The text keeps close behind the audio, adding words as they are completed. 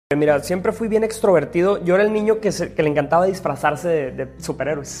Mira, siempre fui bien extrovertido. Yo era el niño que le encantaba disfrazarse de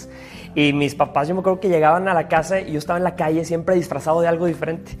superhéroes. Y mis papás, yo me acuerdo que llegaban a la casa y yo estaba en la calle siempre disfrazado de algo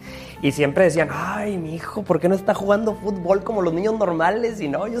diferente. Y siempre decían, ay, mi hijo, ¿por qué no está jugando fútbol como los niños normales? Y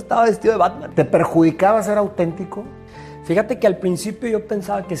no, yo estaba vestido de Batman. ¿Te perjudicaba ser auténtico? Fíjate que al principio yo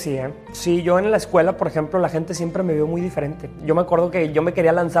pensaba que sí, ¿eh? Sí, yo en la escuela, por ejemplo, la gente siempre me vio muy diferente. Yo me acuerdo que yo me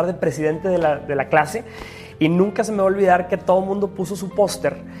quería lanzar de presidente de la clase y nunca se me va a olvidar que todo el mundo puso su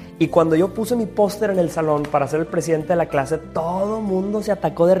póster. Y cuando yo puse mi póster en el salón para ser el presidente de la clase, todo el mundo se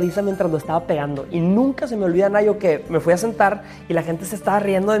atacó de risa mientras lo estaba pegando. Y nunca se me olvida, Nayo, que me fui a sentar y la gente se estaba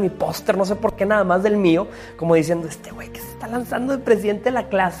riendo de mi póster, no sé por qué, nada más del mío, como diciendo, este güey que se está lanzando de presidente de la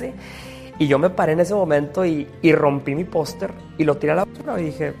clase. Y yo me paré en ese momento y rompí mi póster y lo tiré a la basura y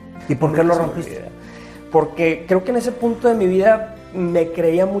dije... ¿Y por qué lo rompiste? Porque creo que en ese punto de mi vida me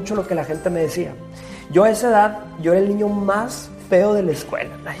creía mucho lo que la gente me decía. Yo a esa edad, yo era el niño más feo de la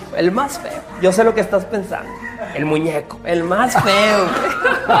escuela, el más feo. Yo sé lo que estás pensando, el muñeco, el más feo.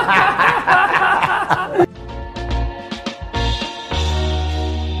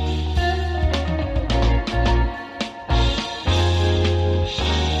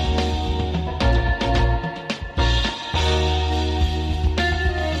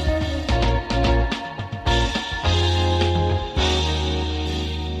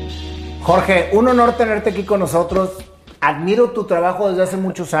 Jorge, un honor tenerte aquí con nosotros. Admiro tu trabajo desde hace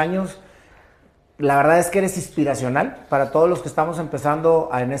muchos años. La verdad es que eres inspiracional para todos los que estamos empezando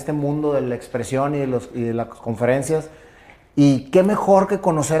en este mundo de la expresión y de las conferencias. Y qué mejor que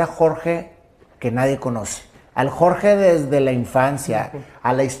conocer a Jorge que nadie conoce. Al Jorge desde la infancia,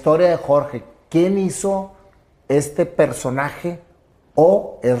 a la historia de Jorge. ¿Quién hizo este personaje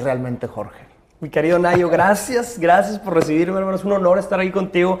o es realmente Jorge? Mi querido Nayo, gracias por recibirme, hermano. Es un honor estar ahí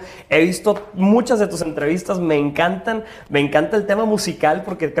contigo. He visto muchas de tus entrevistas, me encantan. Me encanta el tema musical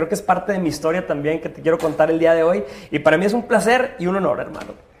porque creo que es parte de mi historia también que te quiero contar el día de hoy. Y para mí es un placer y un honor,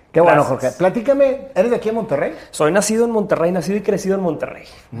 hermano. Qué bueno, Jorge. Platícame, ¿eres de aquí en Monterrey? Soy nacido en Monterrey, nacido y crecido en Monterrey.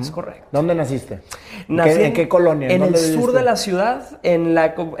 Es correcto. ¿Dónde naciste? ¿En qué colonia? En el viviste? sur de la ciudad, en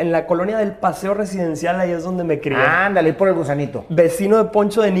la colonia del Paseo Residencial, ahí es donde me crié. Ándale, ahí por el Gusanito. Vecino de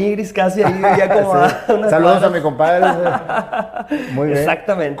Poncho de Nigris, casi ahí vivía como sí. Saludos a mi compadre. Muy bien.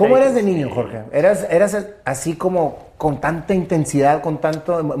 Exactamente. ¿Cómo eras de niño, Jorge? ¿Eras así como con tanta intensidad,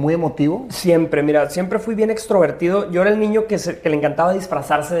 muy emotivo? Siempre, mira, siempre fui bien extrovertido. Yo era el niño que le encantaba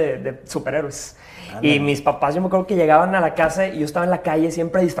disfrazarse de superhéroes. Y mis papás, yo me acuerdo que llegaban a la casa y yo estaba en la calle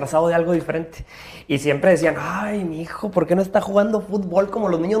siempre disfrazado de algo diferente. Y siempre decían, ay, mi hijo, ¿por qué no está jugando fútbol como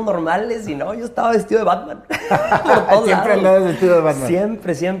los niños normales? Y no, yo estaba vestido de Batman. Siempre andabas vestido de Batman.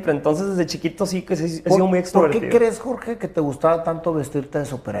 Siempre. Entonces, desde chiquito sí que he sido muy extrovertido. ¿Por qué crees, Jorge, que te gustaba tanto vestirte de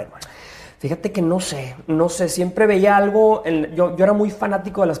superhéroe? Fíjate que no sé, siempre veía algo, yo era muy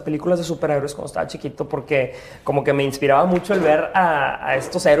fanático de las películas de superhéroes cuando estaba chiquito porque como que me inspiraba mucho el ver a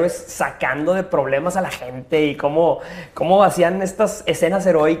estos héroes sacando de problemas a la gente y cómo hacían estas escenas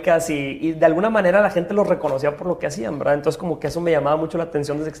heroicas y de alguna manera la gente los reconocía por lo que hacían, ¿verdad? Entonces como que eso me llamaba mucho la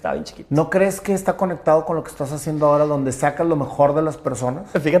atención desde que estaba bien chiquito. ¿No crees que está conectado con lo que estás haciendo ahora donde sacas lo mejor de las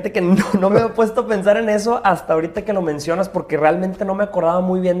personas? Fíjate que no me he puesto a pensar en eso hasta ahorita que lo mencionas porque realmente no me acordaba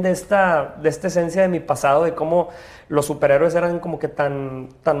muy bien de esta esencia de mi pasado, de cómo los superhéroes eran como que tan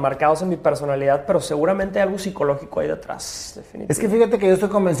marcados en mi personalidad, pero seguramente hay algo psicológico ahí detrás, definitivamente. Es que fíjate que yo estoy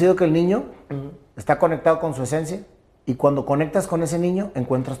convencido que el niño está conectado con su esencia y cuando conectas con ese niño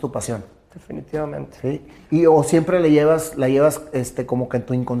encuentras tu pasión. Definitivamente. ¿Sí? O siempre la llevas como que en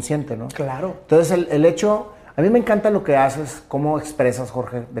tu inconsciente, ¿no? Claro. Entonces el hecho, a mí me encanta lo que haces, cómo expresas,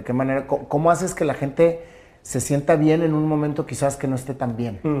 Jorge, de qué manera, cómo haces que la gente se sienta bien en un momento quizás que no esté tan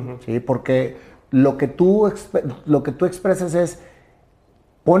bien, ¿sí? Porque lo que tú expresas es,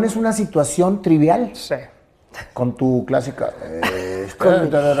 pones una situación trivial sí. con tu clásica...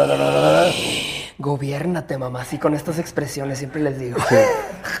 Gobiérnate, mamá, sí, con estas expresiones siempre les digo. Sí.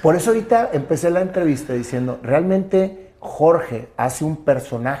 Por eso ahorita empecé la entrevista diciendo, ¿realmente Jorge hace un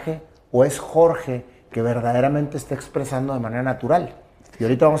personaje o es Jorge que verdaderamente está expresando de manera natural? Y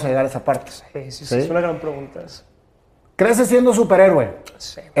ahorita vamos a llegar a esa parte. Sí, es una gran pregunta eso. ¿Creces siendo superhéroe?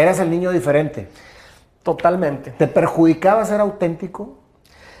 Sí. ¿Eras el niño diferente? Totalmente. ¿Te perjudicaba ser auténtico?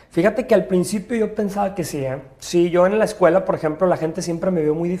 Fíjate que al principio yo pensaba que sí, ¿eh? Sí, yo en la escuela, por ejemplo, la gente siempre me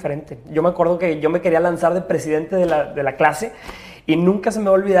vio muy diferente. Yo me acuerdo que yo me quería lanzar de presidente de la clase y nunca se me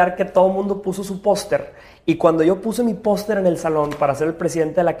va a olvidar que todo el mundo puso su póster. Y cuando yo puse mi póster en el salón para ser el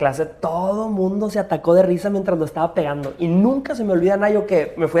presidente de la clase, todo el mundo se atacó de risa mientras lo estaba pegando. Y nunca se me olvida, Nayo,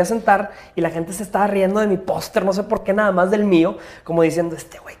 que me fui a sentar y la gente se estaba riendo de mi póster, no sé por qué, nada más del mío, como diciendo,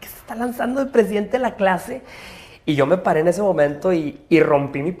 este güey que se está lanzando de presidente de la clase. Y yo me paré en ese momento y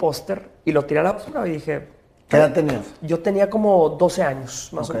rompí mi póster y lo tiré a la basura y dije... ¿Qué edad tenías? Yo tenía como 12 años,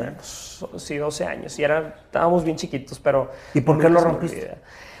 más o menos. Sí, 12 años. Y estábamos bien chiquitos, pero... ¿Y por qué lo rompiste?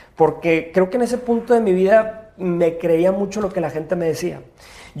 Porque creo que en ese punto de mi vida me creía mucho lo que la gente me decía.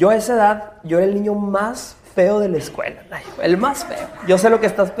 Yo a esa edad, yo era el niño más feo de la escuela. El más feo. Yo sé lo que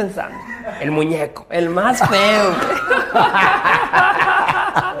estás pensando. El muñeco. El más feo.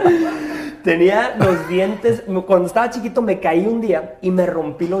 Tenía los dientes... Cuando estaba chiquito me caí un día y me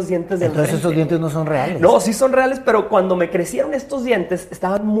rompí los dientes de enfrente. Entonces esos dientes no son reales. No, sí son reales, pero cuando me crecieron estos dientes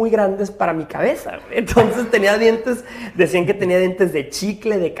estaban muy grandes para mi cabeza. Entonces tenía dientes... Decían que tenía dientes de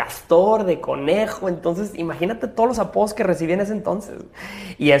chicle, de castor, de conejo. Entonces imagínate todos los apodos que recibí en ese entonces.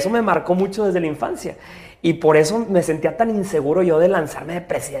 Y eso me marcó mucho desde la infancia. Y por eso me sentía tan inseguro yo de lanzarme de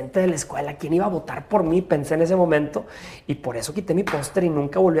presidente de la escuela. ¿Quién iba a votar por mí? Pensé en ese momento. Y por eso quité mi póster y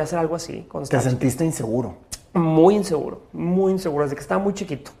nunca volví a hacer algo así. ¿Te sentiste inseguro? Muy inseguro, desde que estaba muy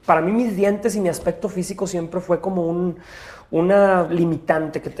chiquito. Para mí mis dientes y mi aspecto físico siempre fue como una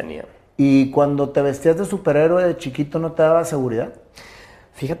limitante que tenía. ¿Y cuando te vestías de superhéroe de chiquito no te daba seguridad?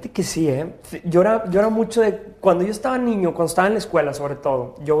 Fíjate que sí, ¿eh? Yo era mucho de... Cuando yo estaba niño, cuando estaba en la escuela sobre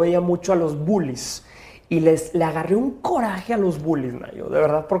todo, yo veía mucho a los bullies. Y le agarré un coraje a los bullies, Nayo, de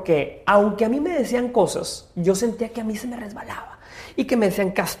verdad, porque aunque a mí me decían cosas, yo sentía que a mí se me resbalaba. Y que me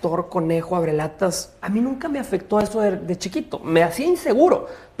decían castor, conejo, abrelatas. A mí nunca me afectó eso de chiquito. Me hacía inseguro,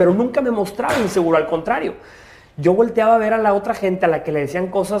 pero nunca me mostraba inseguro, al contrario. Yo volteaba a ver a la otra gente a la que le decían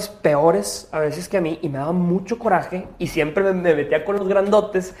cosas peores a veces que a mí y me daba mucho coraje y siempre me metía con los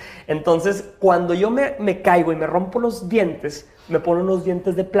grandotes. Entonces, cuando yo me caigo y me rompo los dientes, me ponen unos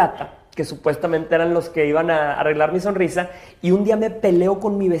dientes de plata, que supuestamente eran los que iban a arreglar mi sonrisa, y un día me peleo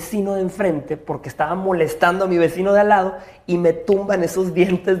con mi vecino de enfrente porque estaba molestando a mi vecino de al lado y me tumban esos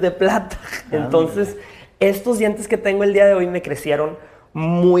dientes de plata. Entonces, estos dientes que tengo el día de hoy me crecieron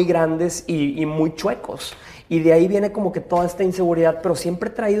muy grandes y muy chuecos. Y de ahí viene como que toda esta inseguridad, pero siempre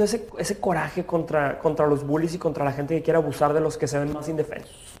he traído ese coraje contra los bullies y contra la gente que quiere abusar de los que se ven más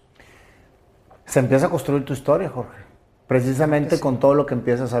indefensos. Se empieza a construir tu historia, Jorge. Precisamente con todo lo que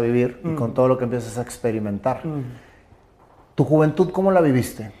empiezas a vivir y con todo lo que empiezas a experimentar. ¿Tu juventud cómo la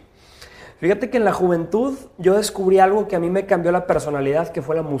viviste? Fíjate que en la juventud yo descubrí algo que a mí me cambió la personalidad, que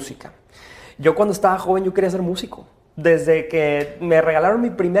fue la música. Yo cuando estaba joven yo quería ser músico. Desde que me regalaron mi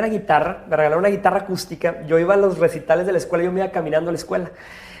primera guitarra, me regalaron una guitarra acústica, yo iba a los recitales de la escuela y yo me iba caminando a la escuela.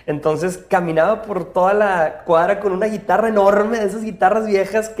 Entonces caminaba por toda la cuadra con una guitarra enorme, de esas guitarras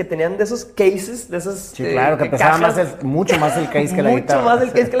viejas que tenían de esos cases, de esas sí, claro, que pesaba mucho más el case que la guitarra. Mucho más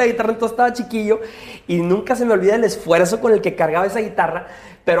el case que la guitarra, entonces estaba chiquillo y nunca se me olvida el esfuerzo con el que cargaba esa guitarra.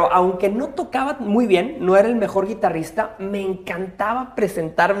 Pero aunque no tocaba muy bien, no era el mejor guitarrista, me encantaba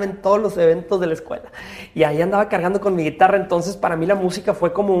presentarme en todos los eventos de la escuela. Y ahí andaba cargando con mi guitarra, entonces para mí la música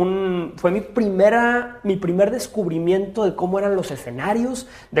fue fue mi primer descubrimiento de cómo eran los escenarios,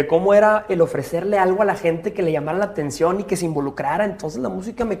 de cómo era el ofrecerle algo a la gente que le llamara la atención y que se involucrara. Entonces la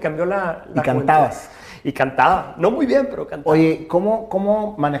música me cambió la ¿Y cantabas? Y cantaba, no muy bien, pero cantaba. Oye,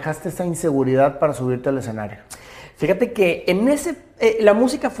 ¿cómo manejaste esa inseguridad para subirte al escenario? Fíjate que la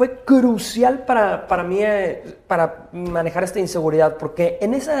música fue crucial para mí, para manejar esta inseguridad, porque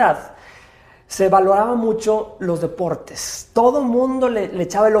en esa edad se valoraba mucho los deportes. Todo mundo le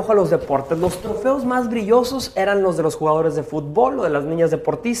echaba el ojo a los deportes. Los trofeos más brillosos eran los de los jugadores de fútbol o de las niñas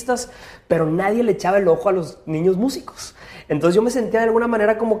deportistas, pero nadie le echaba el ojo a los niños músicos. Entonces yo me sentía de alguna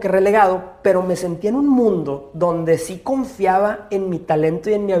manera como que relegado, pero me sentía en un mundo donde sí confiaba en mi talento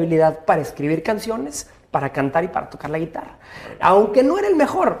y en mi habilidad para escribir canciones, para cantar y para tocar la guitarra. Aunque no era el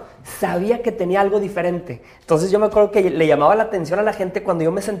mejor, sabía que tenía algo diferente. Entonces yo me acuerdo que le llamaba la atención a la gente cuando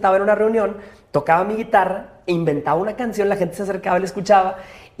yo me sentaba en una reunión, tocaba mi guitarra, inventaba una canción, la gente se acercaba y la escuchaba,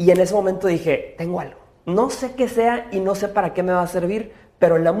 y en ese momento dije, tengo algo. No sé qué sea y no sé para qué me va a servir,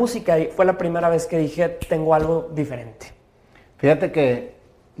 pero en la música fue la primera vez que dije, tengo algo diferente. Fíjate que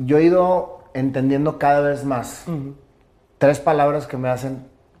yo he ido entendiendo cada vez más 3 palabras que me hacen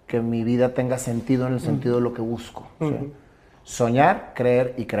que mi vida tenga sentido en el sentido de lo que busco. ¿Sí? Soñar,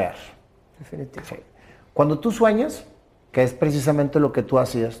 creer y crear. Definitivo. Sí. Cuando tú sueñas, que es precisamente lo que tú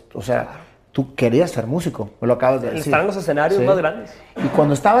hacías, o sea, tú querías ser músico, me lo acabas de decir. Estar en los escenarios más grandes. Y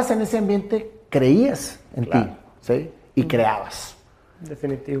cuando estabas en ese ambiente, creías en ti, ¿sí? Y creabas.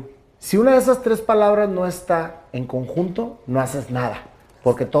 Definitivo. Si una de esas 3 palabras no está en conjunto, no haces nada,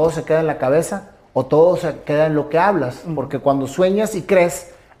 porque todo se queda en la cabeza o todo se queda en lo que hablas, porque cuando sueñas y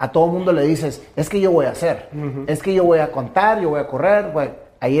crees, a todo mundo le dices, es que yo voy a hacer, es que yo voy a contar, yo voy a correr,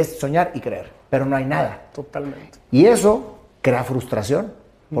 ahí es soñar y creer, pero no hay nada. Totalmente. Y eso crea frustración,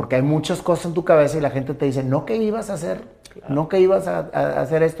 porque hay muchas cosas en tu cabeza y la gente te dice, no que ibas a hacer, no que ibas a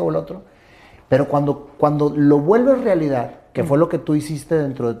hacer esto o lo otro. Pero cuando lo vuelves realidad, que fue lo que tú hiciste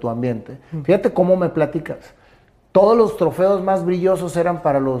dentro de tu ambiente, fíjate cómo me platicas. Todos los trofeos más brillosos eran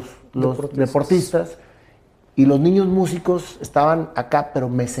para los deportistas y los niños músicos estaban acá, pero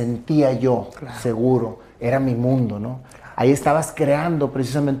me sentía yo seguro, era mi mundo, ¿no? Ahí estabas creando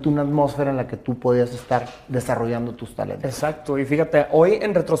precisamente una atmósfera en la que tú podías estar desarrollando tus talentos. Exacto, y fíjate, hoy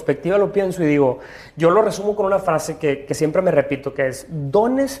en retrospectiva lo pienso y digo, yo lo resumo con una frase que siempre me repito, que es: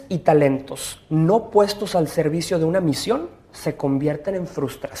 dones y talentos no puestos al servicio de una misión se convierten en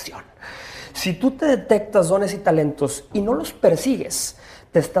frustración. Si tú te detectas dones y talentos y no los persigues,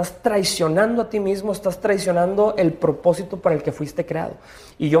 te estás traicionando a ti mismo, estás traicionando el propósito para el que fuiste creado.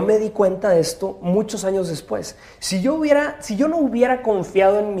 Y yo me di cuenta de esto muchos años después. Si yo no hubiera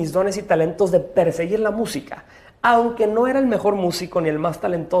confiado en mis dones y talentos de perseguir la música, aunque no era el mejor músico ni el más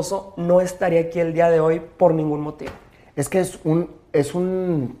talentoso, no estaría aquí el día de hoy por ningún motivo. Es que es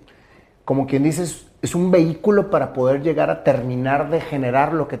un, como quien dice, es un vehículo para poder llegar a terminar de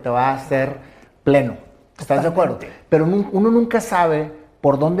generar lo que te va a hacer pleno. ¿Estás de acuerdo? Pero uno nunca sabe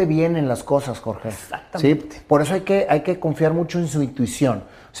por dónde vienen las cosas, Jorge. Exactamente. ¿Sí? Por eso hay que confiar mucho en su intuición.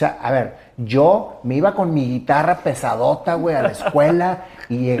 O sea, a ver, yo me iba con mi guitarra pesadota, güey, a la escuela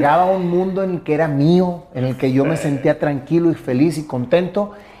y llegaba a un mundo en el que era mío, en el que yo me sentía tranquilo y feliz y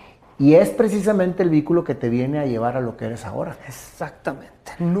contento. Y es precisamente el vehículo que te viene a llevar a lo que eres ahora.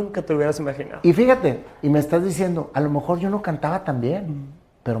 Exactamente. Nunca te hubieras imaginado. Y fíjate, y me estás diciendo, a lo mejor yo no cantaba tan bien,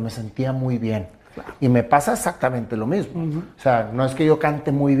 pero me sentía muy bien. Claro. Y me pasa exactamente lo mismo. O sea, no es que yo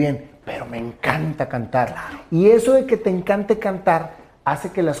cante muy bien, pero me encanta cantar. Claro. Y eso de que te encante cantar hace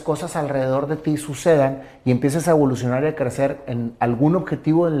que las cosas alrededor de ti sucedan y empieces a evolucionar y a crecer en algún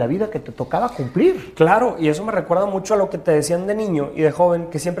objetivo en la vida que te tocaba cumplir. Claro, y eso me recuerda mucho a lo que te decían de niño y de joven,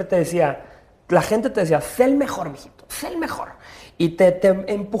 que siempre te decía, la gente te decía, sé el mejor, mijito, sé el mejor. Y te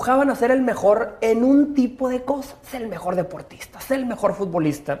empujaban a ser el mejor en un tipo de cosas. Sé el mejor deportista, sé el mejor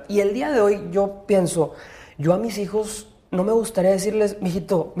futbolista. Y el día de hoy yo pienso, yo a mis hijos no me gustaría decirles,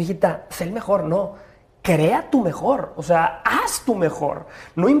 mijito, mijita, sé el mejor, no. Crea tu mejor, o sea, haz tu mejor.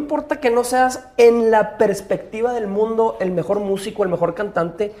 No importa que no seas en la perspectiva del mundo el mejor músico, el mejor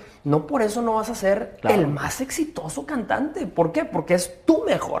cantante, no por eso no vas a ser el más exitoso cantante. ¿Por qué? Porque es tu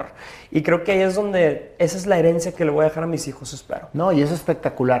mejor. Y creo que ahí es donde, esa es la herencia que le voy a dejar a mis hijos, espero. No, y es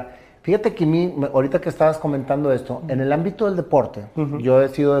espectacular. Fíjate que ahorita que estabas comentando esto, en el ámbito del deporte, yo he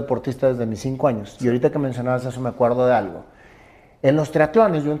sido deportista desde mis 5 años, y ahorita que mencionabas eso me acuerdo de algo. En los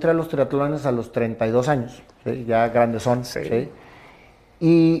triatlones, yo entré a los triatlones a los 32 años, ¿sí? Ya grandezón, ¿sí?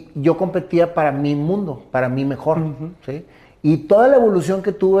 Y yo competía para mi mundo, para mi mejor, ¿sí? Y toda la evolución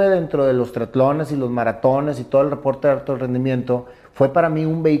que tuve dentro de los triatlones y los maratones y todo el reporte de alto rendimiento fue para mí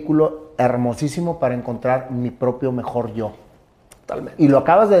un vehículo hermosísimo para encontrar mi propio mejor yo. Totalmente. Y lo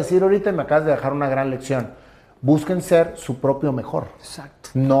acabas de decir ahorita y me acabas de dejar una gran lección. Busquen ser su propio mejor. Exacto.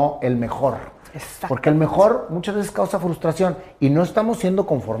 No el mejor. Porque el mejor muchas veces causa frustración y no estamos siendo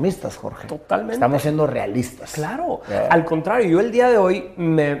conformistas, Jorge. Totalmente. Estamos siendo realistas. Claro. Al contrario, yo el día de hoy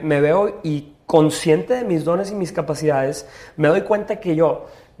me veo y consciente de mis dones y mis capacidades, me doy cuenta que yo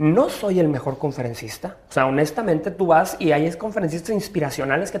no soy el mejor conferencista. O sea, honestamente tú vas y hay conferencistas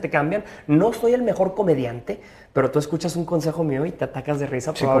inspiracionales que te cambian. No soy el mejor comediante, pero tú escuchas un consejo mío y te atacas de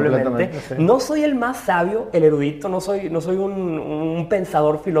risa probablemente. Sí. No soy el más sabio, el erudito, no soy un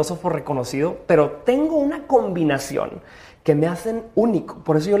pensador filósofo reconocido, pero tengo una combinación que me hacen único.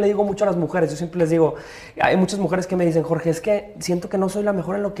 Por eso yo le digo mucho a las mujeres, yo siempre les digo, hay muchas mujeres que me dicen, Jorge, es que siento que no soy la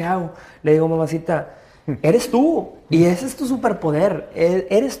mejor en lo que hago. Le digo, mamacita, eres tú y ese es tu superpoder,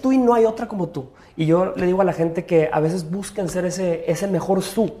 eres tú y no hay otra como tú. Y yo le digo a la gente que a veces busquen ser ese mejor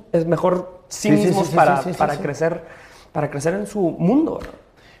es mejor mismos para crecer en su mundo.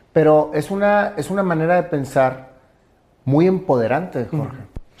 Pero es una manera de pensar muy empoderante, Jorge.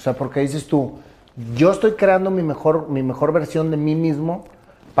 O sea, porque dices tú, yo estoy creando mi mejor versión de mí mismo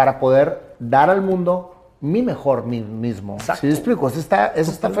para poder dar al mundo mi mejor mí mismo. ¿Sí me explico? Eso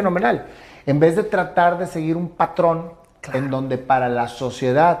está fenomenal. En vez de tratar de seguir un patrón en donde para la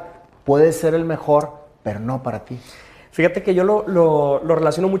sociedad puede ser el mejor, pero no para ti. Fíjate que yo lo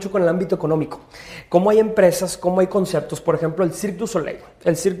relaciono mucho con el ámbito económico. Cómo hay empresas, cómo hay conceptos. Por ejemplo, el Cirque du Soleil.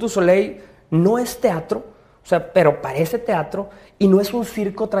 El Cirque du Soleil no es teatro, o sea, pero parece teatro y no es un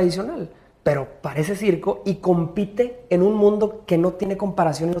circo tradicional. pero parece circo y compite en un mundo que no tiene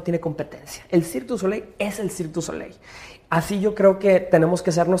comparación y no tiene competencia. El Cirque du Soleil es el Cirque du Soleil. Así yo creo que tenemos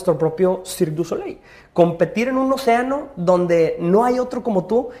que ser nuestro propio Cirque du Soleil. Competir en un océano donde no hay otro como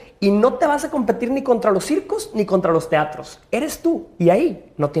tú y no te vas a competir ni contra los circos ni contra los teatros. Eres tú y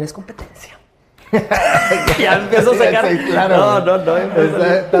ahí no tienes competencia. Ya empiezo a sacar. Sí, claro. No.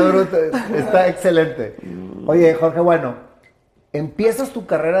 Está bruto, está excelente. Oye, Jorge, bueno, empiezas tu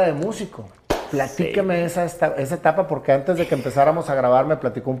carrera de músico. Platícame esa etapa, porque antes de que empezáramos a grabar me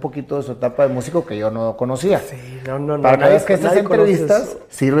platicó un poquito de su etapa de músico que yo no conocía. Sí, no. Para que veas que estas entrevistas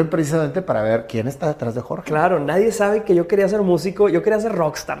sirven precisamente para ver quién está detrás de Jorge. Claro, nadie sabe que yo quería ser músico, yo quería ser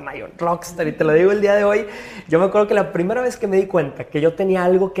rockstar, Nayo, rockstar. Y te lo digo el día de hoy, yo me acuerdo que la primera vez que me di cuenta que yo tenía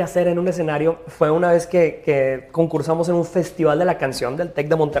algo que hacer en un escenario fue una vez que concursamos en un festival de la canción del TEC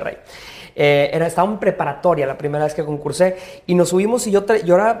de Monterrey. Estaba en preparatoria la primera vez que concursé y nos subimos y yo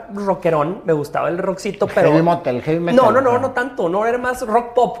era rockerón, me gustaba el rockcito, pero... Heavy metal. No tanto, no, era más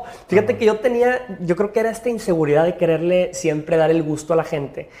rock pop. Fíjate que yo creo que era esta inseguridad de quererle siempre dar el gusto a la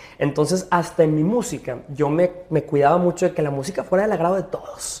gente. Entonces, hasta en mi música, yo me cuidaba mucho de que la música fuera del agrado de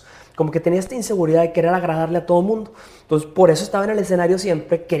todos. Como que tenía esta inseguridad de querer agradarle a todo el mundo. Entonces, por eso estaba en el escenario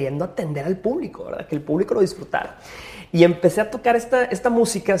siempre queriendo atender al público, ¿verdad? Que el público lo disfrutara. Y empecé a tocar esta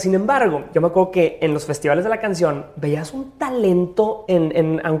música. Sin embargo, yo me acuerdo que en los festivales de la canción veías un talento,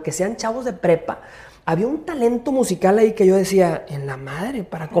 aunque sean chavos de prepa, había un talento musical ahí que yo decía, en la madre,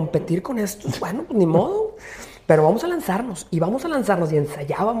 para competir con esto, bueno, pues ni modo. Pero vamos a lanzarnos y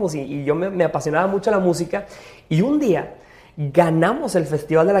ensayábamos y yo me apasionaba mucho la música. Y un día ganamos el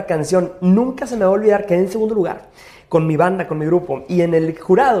festival de la canción. Nunca se me va a olvidar, quedé en segundo lugar con mi banda, con mi grupo. Y en el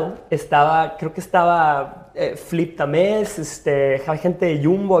jurado creo que estaba Flip Tamés, había gente de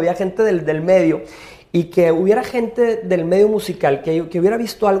Jumbo, había gente del medio. Y que hubiera gente del medio musical que hubiera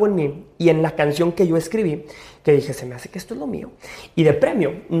visto algo en mí y en la canción que yo escribí, que dije, se me hace que esto es lo mío. Y de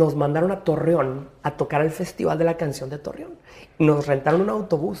premio nos mandaron a Torreón a tocar el Festival de la Canción de Torreón. Nos rentaron un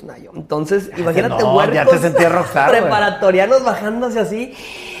autobús, Nayo. Entonces, imagínate, huercos ya te sentías rockstar, preparatorianos bajándose así.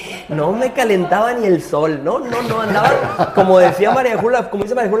 No me calentaba ni el sol, no, andaba, como dice María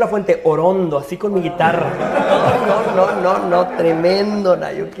Jula Fuente, orondo, así con mi guitarra. No, tremendo,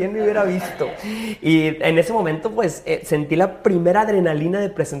 Nayo, ¿quién me hubiera visto? Y en ese momento, pues, sentí la primera adrenalina de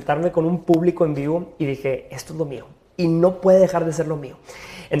presentarme con un público en vivo y dije, esto es lo mío, y no puede dejar de ser lo mío.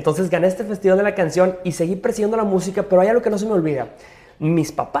 Entonces gané este festival de la canción y seguí persiguiendo la música, pero hay algo que no se me olvida.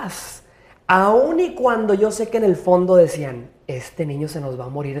 Mis papás, aun y cuando yo sé que en el fondo decían, este niño se nos va a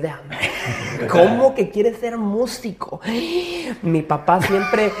morir de hambre. ¿Cómo que quiere ser músico? Mi papá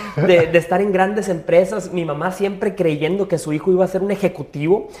siempre de estar en grandes empresas, mi mamá siempre creyendo que su hijo iba a ser un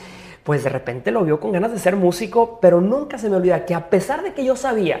ejecutivo, pues de repente lo vio con ganas de ser músico, pero nunca se me olvida que a pesar de que yo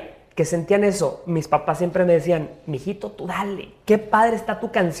sabía que sentían eso, mis papás siempre me decían, mijito, tú dale, qué padre está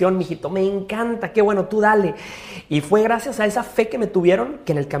tu canción, mijito, me encanta, qué bueno, tú dale. Y fue gracias a esa fe que me tuvieron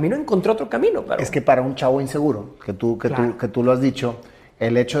que en el camino encontré otro camino. Pero... Es que para un chavo inseguro, que tú lo has dicho,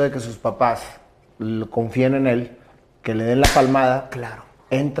 el hecho de que sus papás confíen en él, que le den la palmada, claro,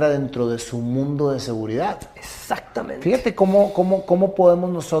 entra dentro de su mundo de seguridad. Exactamente. Fíjate cómo podemos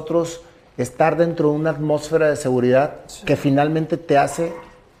nosotros estar dentro de una atmósfera de seguridad que finalmente te hace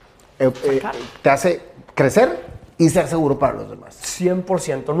crecer y ser seguro para los demás.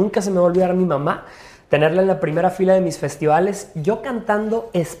 100%. Nunca se me va a olvidar a mi mamá tenerla en la primera fila de mis festivales, yo cantando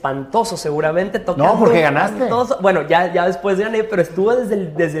espantoso seguramente, tocando... No, porque ganaste. Bueno, ya después gané, pero estuve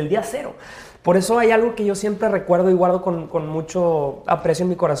desde el día cero. Por eso hay algo que yo siempre recuerdo y guardo con mucho aprecio en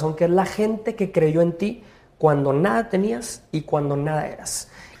mi corazón, que es la gente que creyó en ti cuando nada tenías y cuando nada eras.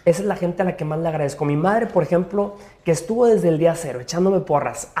 Esa es la gente a la que más le agradezco. Mi madre, por ejemplo, que estuvo desde el día cero echándome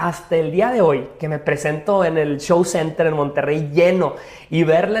porras hasta el día de hoy, que me presento en el Show Center en Monterrey lleno y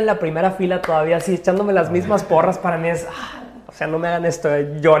verla en la primera fila todavía así echándome las mismas porras, para mí es... o sea, no me hagan esto.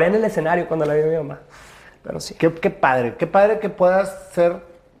 Lloré en el escenario cuando la vi a mi mamá. Pero sí. Qué padre que puedas ser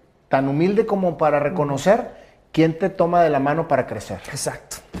tan humilde como para reconocer quién te toma de la mano para crecer.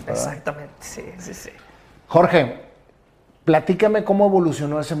 Exacto, exactamente, sí. Jorge, platícame cómo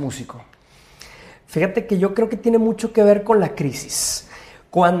evolucionó ese músico. Fíjate que yo creo que tiene mucho que ver con la crisis.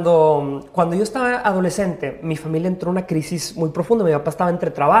 Cuando yo estaba adolescente, mi familia entró en una crisis muy profunda. Mi papá estaba entre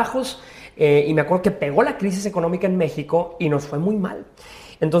trabajos y me acuerdo que pegó la crisis económica en México y nos fue muy mal.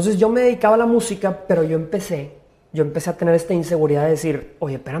 Entonces yo me dedicaba a la música, pero yo empecé a tener esta inseguridad de decir,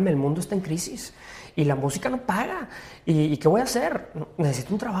 oye, espérame, el mundo está en crisis y la música no paga. ¿Y qué voy a hacer?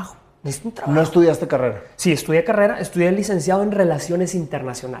 Necesito un trabajo. ¿No estudiaste carrera? Sí, estudié licenciado en Relaciones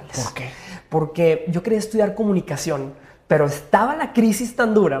Internacionales. ¿Por qué? Porque yo quería estudiar comunicación, Pero estaba la crisis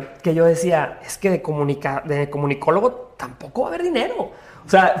tan dura que yo decía, es que de comunicólogo tampoco va a haber dinero. O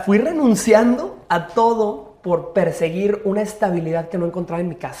sea, fui renunciando a todo por perseguir una estabilidad que no encontraba en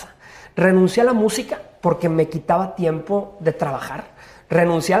mi casa. Renuncié a la música porque me quitaba tiempo de trabajar.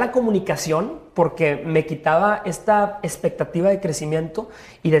 Renuncié a la comunicación porque me quitaba esta expectativa de crecimiento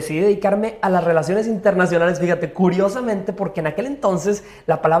y decidí dedicarme a las relaciones internacionales, fíjate, curiosamente, porque en aquel entonces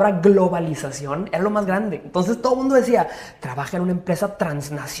la palabra globalización era lo más grande. Entonces todo el mundo decía, trabaja en una empresa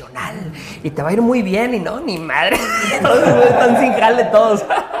transnacional y te va a ir muy bien, y no, ni madre, todos están sin jale todos.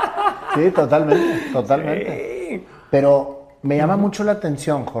 Sí, totalmente. Sí. Pero me llama mucho la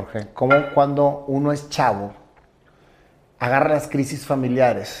atención, Jorge, cómo cuando uno es chavo, agarra las crisis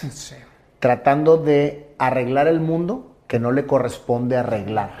familiares, sí, tratando de arreglar el mundo que no le corresponde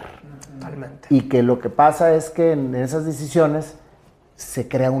arreglar. Totalmente. Y que lo que pasa es que en esas decisiones se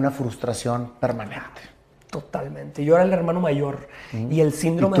crea una frustración permanente. Totalmente. Yo era el hermano mayor y el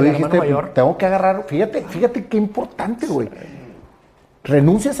síndrome del hermano mayor. Tengo que agarrar, fíjate qué importante, güey.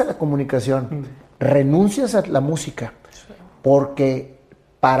 Renuncias a la comunicación, renuncias a la música, porque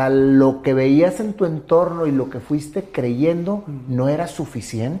para lo que veías en tu entorno y lo que fuiste creyendo, no era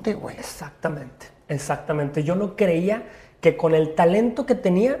suficiente, güey. Exactamente. Yo no creía que con el talento que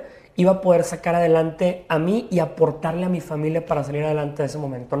tenía iba a poder sacar adelante a mí y aportarle a mi familia para salir adelante de ese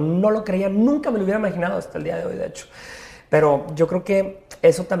momento. No lo creía, nunca me lo hubiera imaginado hasta el día de hoy, de hecho. Pero yo creo que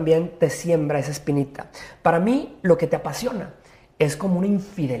eso también te siembra esa espinita. Para mí, lo que te apasiona es como una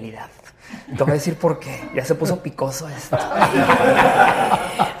infidelidad. Te voy a decir por qué. Ya se puso picoso esto.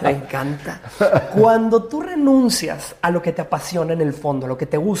 Me encanta. Cuando tú renuncias a lo que te apasiona en el fondo, a lo que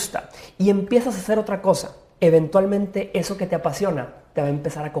te gusta, y empiezas a hacer otra cosa, eventualmente eso que te apasiona te va a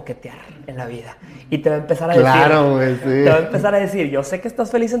empezar a coquetear en la vida. Y te va a empezar a decir... Claro, güey, sí. Te va a empezar a decir, yo sé que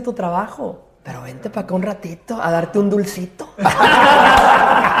estás feliz en tu trabajo, pero vente para acá un ratito a darte un dulcito.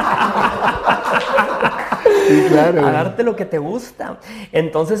 Sí, claro. A darte lo que te gusta.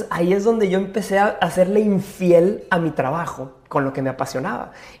 Entonces ahí es donde yo empecé a hacerle infiel a mi trabajo con lo que me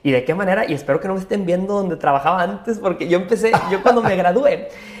apasionaba. ¿Y de qué manera? Y espero que no me estén viendo donde trabajaba antes, porque yo cuando me gradué,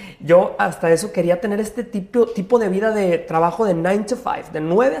 yo hasta eso quería tener este tipo de vida de trabajo de 9 to 5, de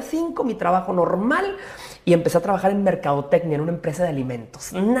 9 a 5, mi trabajo normal. Y empecé a trabajar en mercadotecnia, en una empresa de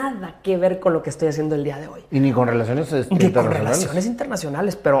alimentos. Nada que ver con lo que estoy haciendo el día de hoy. ¿Y ni con relaciones internacionales? Ni con relaciones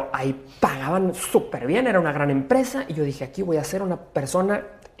internacionales, pero ahí pagaban súper bien, era una gran empresa. Y yo dije, aquí voy a ser una persona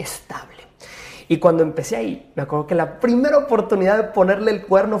estable. Y cuando empecé ahí, me acuerdo que la primera oportunidad de ponerle el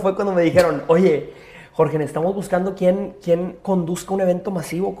cuerno fue cuando me dijeron, oye, Jorge, estamos buscando quién conduzca un evento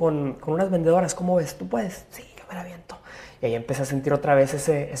masivo con unas vendedoras. ¿Cómo ves? ¿Tú puedes? Sí, yo me la aviento. Y ahí empecé a sentir otra vez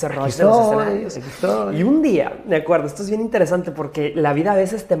ese rush de los escenarios. Y un día, me acuerdo, esto es bien interesante porque la vida a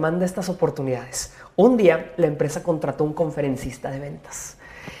veces te manda estas oportunidades. Un día la empresa contrató un conferencista de ventas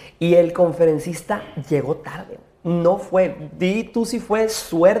y el conferencista llegó tarde. No fue, di tú si fue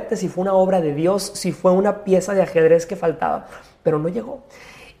suerte, si fue una obra de Dios, si fue una pieza de ajedrez que faltaba, pero no llegó.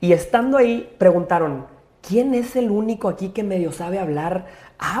 Y estando ahí preguntaron, ¿quién es el único aquí que medio sabe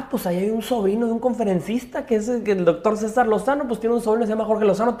hablar? Ah, pues ahí hay un sobrino de un conferencista que es el doctor César Lozano, pues tiene un sobrino que se llama Jorge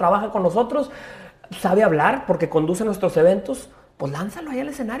Lozano, trabaja con nosotros, sabe hablar porque conduce nuestros eventos, pues lánzalo ahí al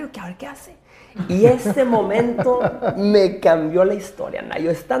escenario, que a ver qué hace. Y ese momento me cambió la historia, Nayo.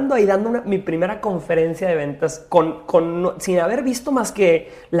 Estando ahí dando mi primera conferencia de ventas, sin haber visto más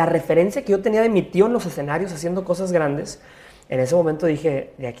que la referencia que yo tenía de mi tío en los escenarios haciendo cosas grandes, en ese momento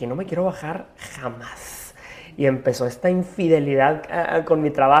dije, de aquí no me quiero bajar jamás. Y empezó esta infidelidad con mi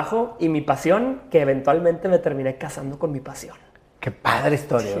trabajo y mi pasión, que eventualmente me terminé casando con mi pasión. Qué padre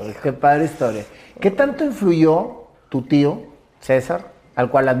historia, sí. Qué padre historia. ¿Qué tanto influyó tu tío, César,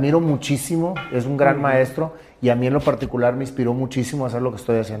 al cual admiro muchísimo, es un gran maestro, y a mí en lo particular me inspiró muchísimo a hacer lo que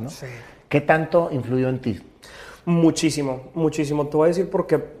estoy haciendo? Sí. ¿Qué tanto influyó en ti? Muchísimo. Te voy a decir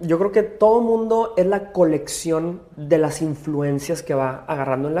porque yo creo que todo mundo es la colección de las influencias que va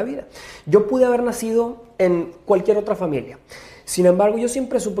agarrando en la vida. Yo pude haber nacido en cualquier otra familia. Sin embargo, yo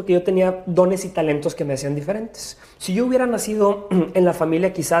siempre supe que yo tenía dones y talentos que me hacían diferentes. Si yo hubiera nacido en la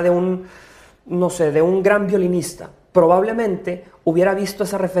familia quizá de un gran violinista, probablemente hubiera visto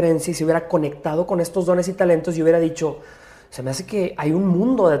esa referencia y se hubiera conectado con estos dones y talentos y hubiera dicho, se me hace que hay un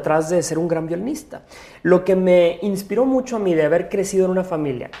mundo detrás de ser un gran violinista. Lo que me inspiró mucho a mí de haber crecido en una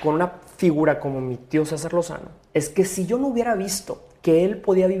familia con una figura como mi tío César Lozano es que si yo no hubiera visto que él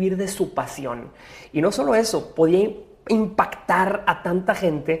podía vivir de su pasión, y no solo eso, podía impactar a tanta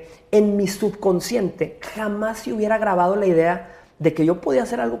gente, en mi subconsciente jamás se hubiera grabado la idea de que yo podía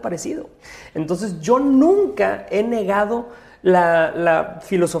hacer algo parecido. Entonces yo nunca he negado la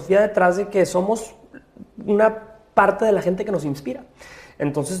filosofía detrás de que somos una parte de la gente que nos inspira.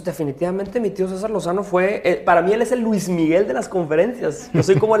 Entonces, definitivamente, mi tío César Lozano fue... para mí, él es el Luis Miguel de las conferencias. Yo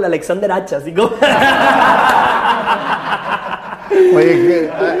soy como el Alexander Hacha, así como... Oye,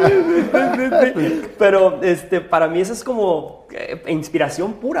 pero para mí eso es como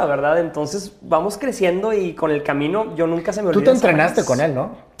inspiración pura, ¿verdad? Entonces, vamos creciendo y con el camino yo nunca se me olvida. Tú te entrenaste con él,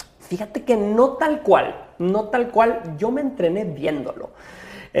 ¿no? Fíjate que no tal cual. Yo me entrené viéndolo.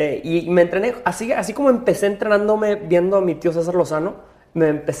 Y me entrené, así como empecé entrenándome viendo a mi tío César Lozano,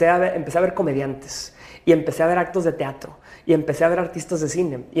 empecé a ver comediantes, y empecé a ver actos de teatro, y empecé a ver artistas de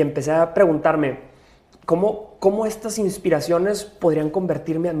cine, y empecé a preguntarme cómo estas inspiraciones podrían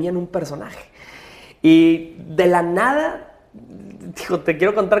convertirme a mí en un personaje. Y de la nada, te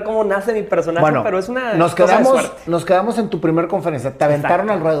quiero contar cómo nace mi personaje, bueno, pero es una cosa de suerte. Nos quedamos en tu primer conferencia, te aventaron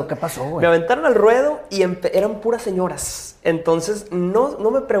al ruedo, ¿qué pasó, güey? Me aventaron al ruedo y eran puras señoras. Entonces, no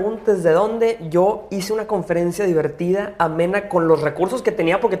me preguntes de dónde. Yo hice una conferencia divertida, amena, con los recursos que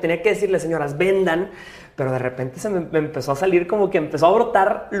tenía, porque tenía que decirle, señoras, vendan. Pero de repente se me empezó a salir, como que empezó a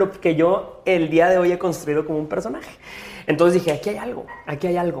brotar lo que yo el día de hoy he construido como un personaje. Entonces dije, aquí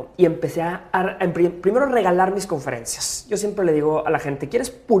hay algo. Y empecé primero a regalar mis conferencias. Yo siempre le digo a la gente, ¿quieres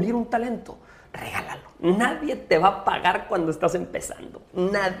pulir un talento? Regálalo. Nadie te va a pagar cuando estás empezando.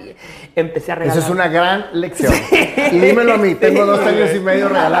 Nadie. Empecé a regalar. Esa es una gran lección. Sí. Y dímelo a mí, tengo 2 años y medio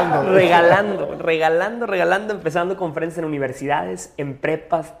regalando. Regalando, empezando conferencias en universidades, en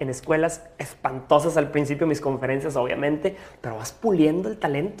prepas, en escuelas. Espantosas al principio mis conferencias, obviamente, pero vas puliendo el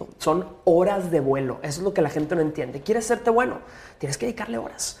talento. Son horas de vuelo. Eso es lo que la gente no entiende. ¿Quieres serte bueno? Tienes que dedicarle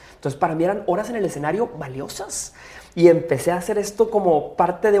horas. Entonces, para mí eran horas en el escenario valiosas. Y empecé a hacer esto como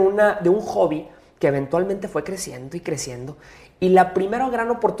parte de un hobby que eventualmente fue creciendo y creciendo. Y la primera gran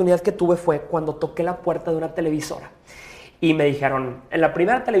oportunidad que tuve fue cuando toqué la puerta de una televisora. Y me dijeron, en la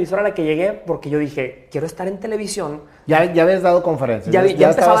primera televisora a la que llegué, porque yo dije, quiero estar en televisión. Ya habías dado conferencias. Ya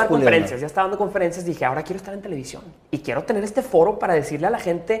empezaba a dar conferencias, ya estaba dando conferencias. Dije, ahora quiero estar en televisión. Y quiero tener este foro para decirle a la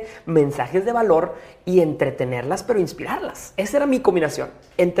gente mensajes de valor y entretenerlas, pero inspirarlas. Esa era mi combinación,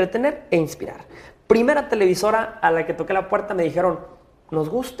 entretener e inspirar. Primera televisora a la que toqué la puerta, me dijeron, ¿nos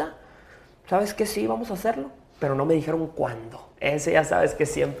gusta? ¿Sabes qué? Sí, vamos a hacerlo. Pero no me dijeron cuándo. Ese ya sabes que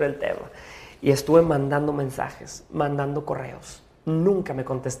es siempre el tema. Y estuve mandando mensajes, mandando correos. Nunca me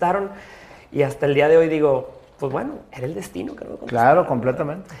contestaron. Y hasta el día de hoy digo, pues bueno, era el destino que no me contestaron. Claro,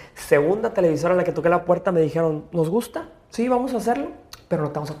 completamente. Segunda televisora a la que toqué la puerta, me dijeron, ¿nos gusta? Sí, vamos a hacerlo, pero no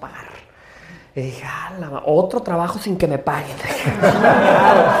te vamos a pagar. Y dije, otro trabajo sin que me paguen.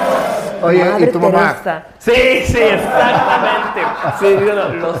 Oye, ¿y tu mamá? Sí, exactamente. Sí,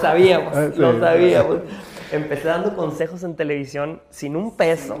 lo sabíamos. Empecé dando consejos en televisión sin un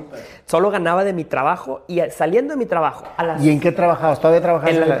peso. Solo ganaba de mi trabajo y saliendo de mi trabajo. ¿Y en qué trabajabas? ¿Todavía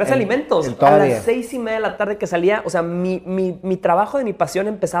trabajabas? En la empresa de alimentos. A las 6:30 de la tarde que salía. O sea, mi trabajo de mi pasión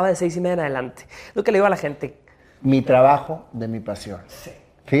empezaba de 6:30 en adelante. Lo que le digo a la gente. Mi trabajo de mi pasión. Sí.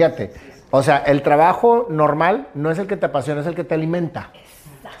 Fíjate. O sea, el trabajo normal no es el que te apasiona, es el que te alimenta.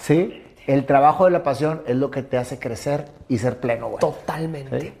 Exacto. ¿Sí? El trabajo de la pasión es lo que te hace crecer y ser pleno, güey.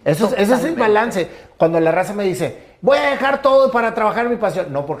 Totalmente. ¿Sí? Ese es el balance. Cuando la raza me dice, voy a dejar todo para trabajar en mi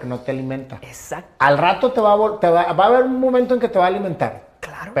pasión. No, porque no te alimenta. Exacto. Al rato va a haber un momento en que te va a alimentar.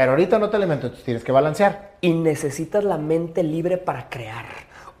 Claro. Pero ahorita no te alimenta, entonces tienes que balancear. Y necesitas la mente libre para crear.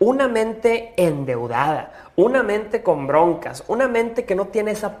 Una mente endeudada, una mente con broncas, una mente que no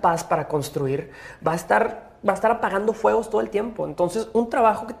tiene esa paz para construir, va a estar apagando fuegos todo el tiempo. Entonces, un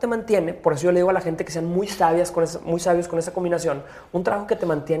trabajo que te mantiene, por eso yo le digo a la gente que sean muy sabios con esa combinación, un trabajo que te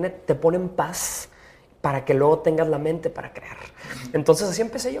mantiene, te pone en paz para que luego tengas la mente para crear. Entonces, así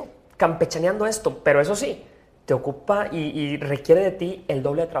empecé yo, campechaneando esto, pero eso sí, te ocupa y requiere de ti el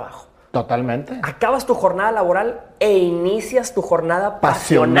doble de trabajo. Totalmente. Acabas tu jornada laboral e inicias tu jornada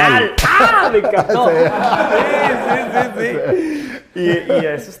pasional. ¡Ah! Me encantó. Sí. Y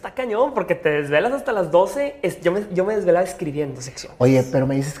eso está cañón, porque te desvelas hasta las 12. Yo me desvelaba escribiendo secciones. Oye, pero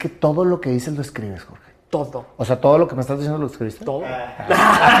me dices que todo lo que dices lo escribes, Jorge. Todo. O sea, todo lo que me estás diciendo lo escribiste. Todo.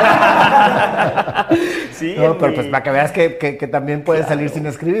 Sí. No, pero pues para que veas que también puedes salir sin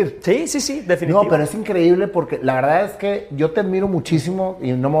escribir. Sí, definitivamente. No, pero es increíble porque la verdad es que yo te admiro muchísimo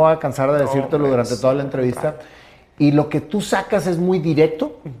y no me voy a cansar de decírtelo durante toda la entrevista. Y lo que tú sacas es muy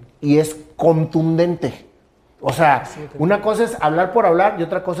directo y es contundente. O sea, una cosa es hablar por hablar y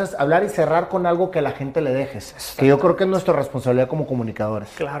otra cosa es hablar y cerrar con algo que a la gente le dejes. Que yo creo que es nuestra responsabilidad como comunicadores.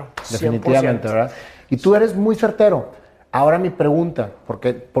 Claro, definitivamente, 100%. ¿Verdad? Y tú eres muy certero. Ahora mi pregunta,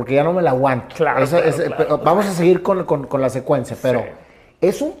 porque ya no me la aguanto. Claro. Vamos a seguir con la secuencia, pero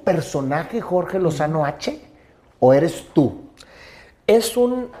 ¿es un personaje Jorge Lozano H o eres tú? Es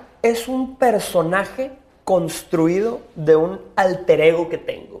un personaje construido de un alter ego que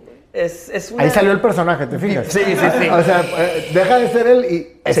tengo. Ahí salió el personaje, ¿te fijas? Sí. O sea, deja de ser él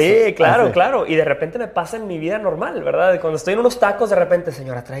y... Sí, claro. Y de repente me pasa en mi vida normal, ¿verdad? Cuando estoy en unos tacos, de repente,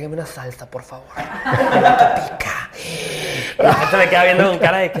 señora, tráigame una salsa, por favor. Que pica. Y la gente me queda viendo con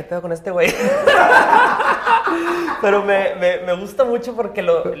cara de, ¿qué pedo con este güey? Pero me gusta mucho porque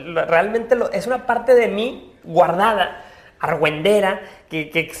realmente es una parte de mí guardada, argüendera,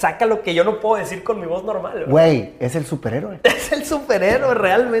 que saca lo que yo no puedo decir con mi voz normal. Güey, es el superhéroe. Es el superhéroe,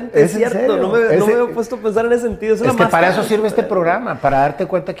 realmente, es cierto. No me he puesto a pensar en ese sentido. Es que para eso sirve este programa, para darte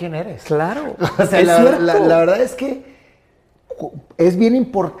cuenta quién eres. Claro, o sea, la verdad es que es bien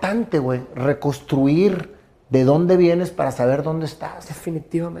importante, güey, reconstruir de dónde vienes para saber dónde estás.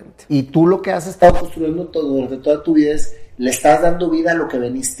 Definitivamente. Y tú lo que has estado construyendo durante toda tu vida es, le estás dando vida a lo que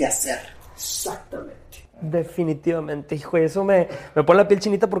veniste a hacer. Exactamente. Definitivamente, hijo, eso me pone la piel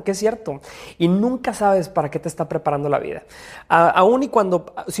chinita porque es cierto. Y nunca sabes para qué te está preparando la vida. Aún y cuando,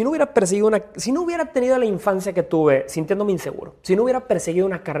 si no hubiera tenido la infancia que tuve sintiéndome inseguro, si no hubiera perseguido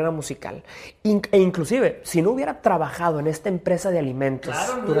una carrera musical, e inclusive, si no hubiera trabajado en esta empresa de alimentos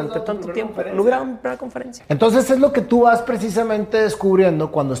durante tanto tiempo, no hubiera una conferencia. Entonces es lo que tú vas precisamente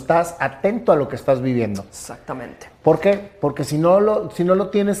descubriendo cuando estás atento a lo que estás viviendo. Exactamente. ¿Por qué? Porque si no lo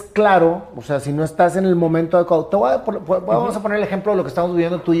tienes claro, o sea, si no estás en el momento adecuado, vamos a poner el ejemplo de lo que estamos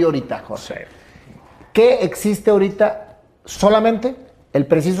viviendo tú y yo ahorita, Jorge. Sí. ¿Qué existe ahorita? Solamente el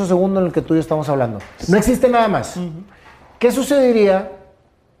preciso segundo en el que tú y yo estamos hablando. No existe nada más. ¿Qué sucedería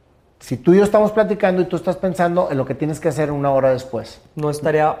si tú y yo estamos platicando y tú estás pensando en lo que tienes que hacer una hora después? No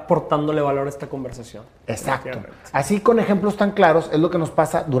estaría aportándole valor a esta conversación. Exacto. Así, con ejemplos tan claros, es lo que nos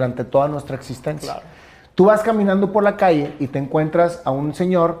pasa durante toda nuestra existencia. Claro. Tú vas caminando por la calle y te encuentras a un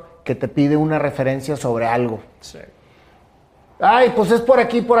señor que te pide una referencia sobre algo. Sí. Ay, pues es por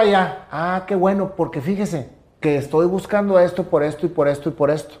aquí y por allá. Ah, qué bueno, porque fíjese que estoy buscando esto, por esto y por esto y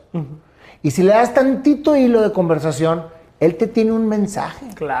por esto. Y si le das tantito hilo de conversación, él te tiene un mensaje.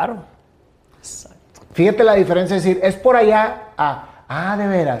 Claro. Exacto. Fíjate la diferencia de decir, es por allá, de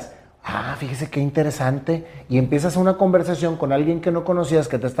veras. Fíjese qué interesante. Y empiezas una conversación con alguien que no conocías,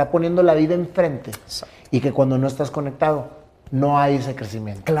 que te está poniendo la vida enfrente. Exacto. Y que cuando no estás conectado, no hay ese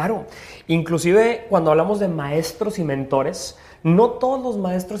crecimiento. Claro. Inclusive cuando hablamos de maestros y mentores, no todos los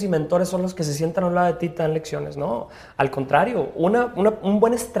maestros y mentores son los que se sientan a un lado de ti y te dan lecciones, no. Al contrario, un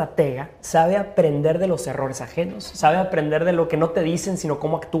buen estratega sabe aprender de los errores ajenos, sabe aprender de lo que no te dicen, sino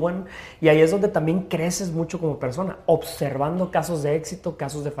cómo actúan. Y ahí es donde también creces mucho como persona, observando casos de éxito,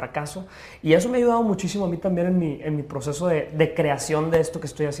 casos de fracaso. Y eso me ha ayudado muchísimo a mí también en mi proceso de creación de esto que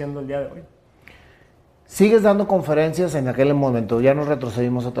estoy haciendo el día de hoy. Sigues dando conferencias en aquel momento, ya nos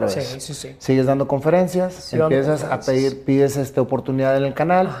retrocedimos otra vez. Sí. Sigues dando conferencias, empiezas a pedir, pides oportunidad en el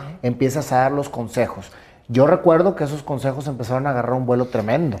canal, empiezas a dar los consejos. Yo recuerdo que esos consejos empezaron a agarrar un vuelo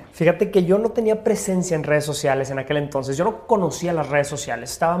tremendo. Fíjate que yo no tenía presencia en redes sociales en aquel entonces. Yo no conocía las redes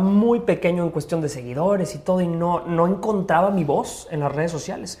sociales. Estaba muy pequeño en cuestión de seguidores y todo y no encontraba mi voz en las redes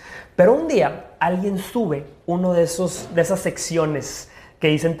sociales. Pero un día alguien sube uno de esas secciones que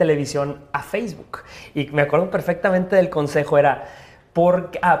hice en televisión a Facebook. Y me acuerdo perfectamente del consejo, era,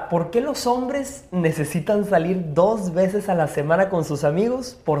 ¿por qué los hombres necesitan salir 2 veces a la semana con sus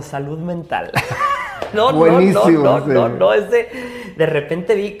amigos? Por salud mental. No, de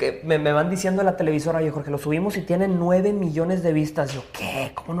repente vi que me van diciendo en la televisora, oye, Jorge, lo subimos y tiene 9 millones de vistas. Yo,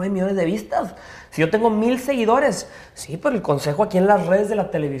 ¿qué? ¿Cómo 9 millones de vistas? Si yo tengo 1000 seguidores. Sí, pero el consejo aquí en las redes de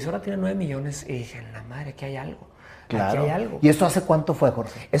la televisora tiene 9 millones. Y dije, la madre, que hay algo. Claro. Aquí hay algo. ¿Y esto hace cuánto fue,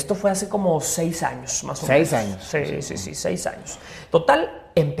 Jorge? Esto fue hace como 6 años, más o menos. 6 años. Sí, 6 años. Total,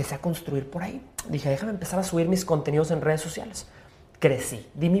 empecé a construir por ahí. Dije, déjame empezar a subir mis contenidos en redes sociales. Crecí,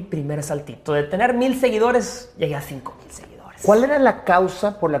 di mi primer saltito. De tener 1000 seguidores, llegué a 5000 seguidores. ¿Cuál era la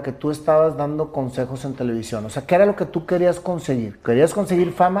causa por la que tú estabas dando consejos en televisión? O sea, ¿qué era lo que tú querías conseguir? ¿Querías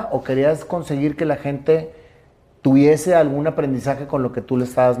conseguir fama o querías conseguir que la gente tuviese algún aprendizaje con lo que tú le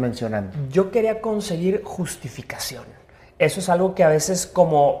estabas mencionando? Yo quería conseguir justificación. Eso es algo que a veces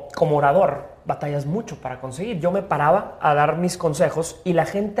como orador batallas mucho para conseguir. Yo me paraba a dar mis consejos y la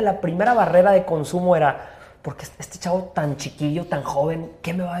gente, la primera barrera de consumo era, porque este chavo tan chiquillo, tan joven,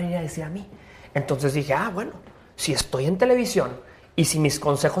 ¿qué me va a venir a decir a mí? Entonces dije, bueno, si estoy en televisión y si mis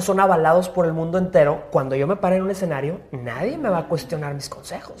consejos son avalados por el mundo entero, cuando yo me pare en un escenario, nadie me va a cuestionar mis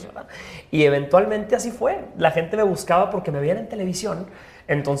consejos, ¿verdad? Y eventualmente así fue. La gente me buscaba porque me veía en televisión.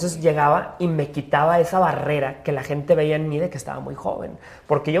 Entonces llegaba y me quitaba esa barrera que la gente veía en mí de que estaba muy joven.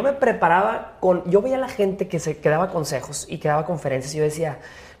 Porque yo me preparaba yo veía a la gente que daba consejos y que daba conferencias y yo decía,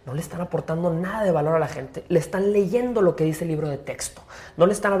 no le están aportando nada de valor a la gente. Le están leyendo lo que dice el libro de texto. No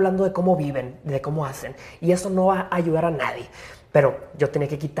le están hablando de cómo viven, de cómo hacen. Y eso no va a ayudar a nadie. Pero yo tenía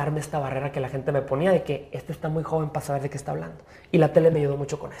que quitarme esta barrera que la gente me ponía de que este está muy joven para saber de qué está hablando. Y la tele me ayudó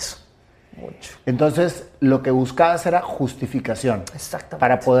mucho con eso. Mucho. Entonces, lo que buscabas era justificación. Exactamente.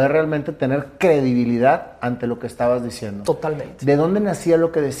 Para poder realmente tener credibilidad ante lo que estabas diciendo. Totalmente. ¿De dónde nacía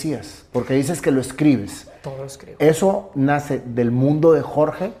lo que decías? Porque dices que lo escribes. Todo lo escribo. ¿Eso nace del mundo de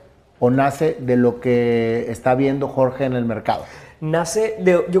Jorge o nace de lo que está viendo Jorge en el mercado? Nace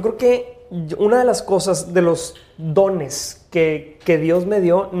de... Yo creo que una de las cosas, de los dones que Dios me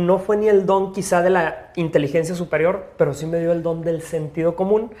dio, no fue ni el don quizá de la inteligencia superior, pero sí me dio el don del sentido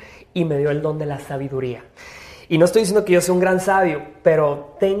común y me dio el don de la sabiduría. Y no estoy diciendo que yo sea un gran sabio,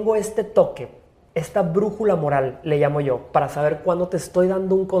 pero tengo este toque, esta brújula moral, le llamo yo, para saber cuándo te estoy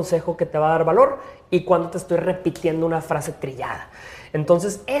dando un consejo que te va a dar valor y cuándo te estoy repitiendo una frase trillada.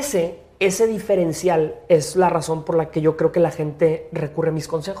 Entonces ese diferencial es la razón por la que yo creo que la gente recurre a mis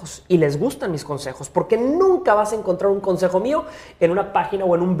consejos y les gustan mis consejos, porque nunca vas a encontrar un consejo mío en una página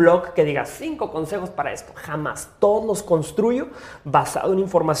o en un blog que diga 5 consejos para esto. Jamás. Todos los construyo basado en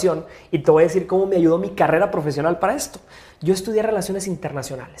información y te voy a decir cómo me ayudó mi carrera profesional para esto. Yo estudié relaciones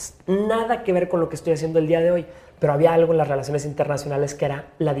internacionales. Nada que ver con lo que estoy haciendo el día de hoy, pero había algo en las relaciones internacionales que era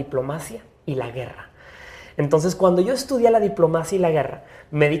la diplomacia y la guerra. Entonces, cuando yo estudié la diplomacia y la guerra,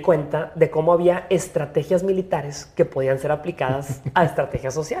 me di cuenta de cómo había estrategias militares que podían ser aplicadas a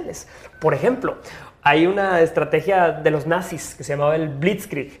estrategias sociales. Por ejemplo, hay una estrategia de los nazis que se llamaba el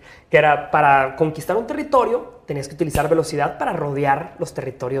Blitzkrieg, que era para conquistar un territorio, tenías que utilizar velocidad para rodear los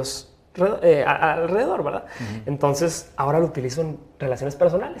territorios alrededor, ¿verdad? Uh-huh. Entonces, ahora lo utilizo en relaciones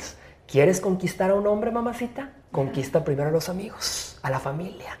personales. ¿Quieres conquistar a un hombre, mamacita? Conquista primero a los amigos, a la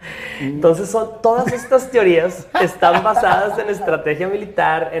familia. Entonces, todas estas teorías están basadas en estrategia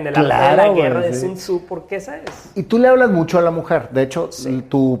militar, en el arte de la guerra de Sun Tzu, porque ¿sabes? Y tú le hablas mucho a la mujer. De hecho,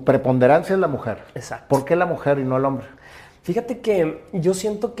 tu preponderancia es la mujer. Exacto. ¿Por qué la mujer y no el hombre? Fíjate que yo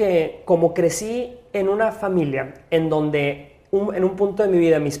siento que como crecí en una familia en donde en un punto de mi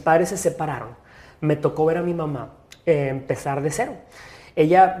vida mis padres se separaron, me tocó ver a mi mamá empezar de cero.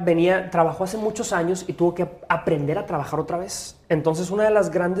 Ella trabajó hace muchos años y tuvo que aprender a trabajar otra vez. Entonces, una de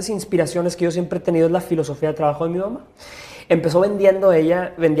las grandes inspiraciones que yo siempre he tenido es la filosofía de trabajo de mi mamá. Empezó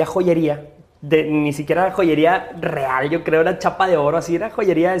vendía joyería, ni siquiera joyería real, yo creo, era chapa de oro, así era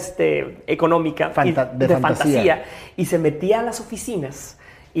joyería económica, de fantasía. Y se metía a las oficinas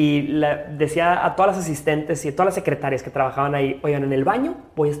y decía a todas las asistentes y a todas las secretarias que trabajaban ahí, oigan, en el baño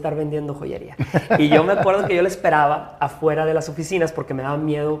voy a estar vendiendo joyería. Y yo me acuerdo que yo le esperaba afuera de las oficinas porque me daba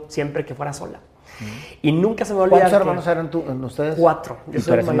miedo siempre que fuera sola. Y nunca se me olvidó. ¿Cuántos hermanos eran ustedes? 4. Yo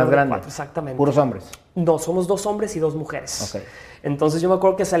soy el mayor de 4, exactamente. ¿Puros hombres? No, somos 2 hombres y 2 mujeres. Okay. Entonces yo me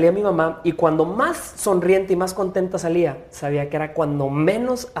acuerdo que salía mi mamá y cuando más sonriente y más contenta salía, sabía que era cuando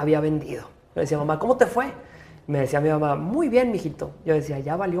menos había vendido. Le decía, mamá, ¿cómo te fue? Me decía mi mamá, muy bien, mijito. Yo decía,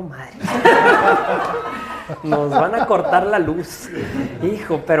 ya valió madre. Nos van a cortar la luz.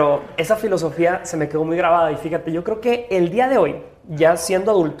 Hijo, pero esa filosofía se me quedó muy grabada. Y fíjate, yo creo que el día de hoy, ya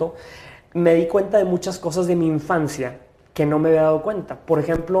siendo adulto, me di cuenta de muchas cosas de mi infancia que no me había dado cuenta. Por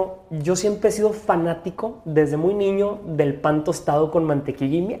ejemplo, yo siempre he sido fanático, desde muy niño, del pan tostado con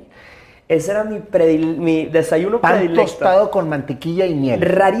mantequilla y miel. Ese era mi desayuno predilecto. Pan tostado con mantequilla y miel.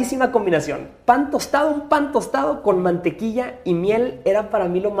 Rarísima combinación. Un pan tostado con mantequilla y miel era para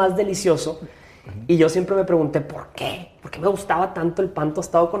mí lo más delicioso. Y yo siempre me pregunté, ¿por qué? ¿Por qué me gustaba tanto el pan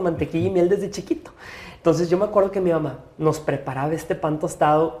tostado con mantequilla y miel desde chiquito? Entonces yo me acuerdo que mi mamá nos preparaba este pan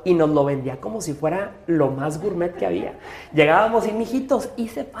tostado y nos lo vendía como si fuera lo más gourmet que había. Llegábamos y, mijitos,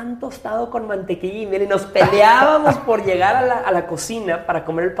 hice pan tostado con mantequilla y miel, y nos peleábamos por llegar a la cocina para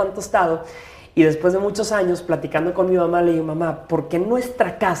comer el pan tostado. Y después de muchos años, platicando con mi mamá, le digo, mamá, ¿por qué en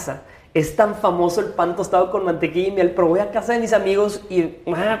nuestra casa es tan famoso el pan tostado con mantequilla y miel? Pero voy a casa de mis amigos y,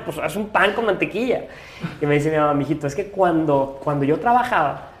 pues haz un pan con mantequilla. Y me dice mi mamá, mijito, es que cuando yo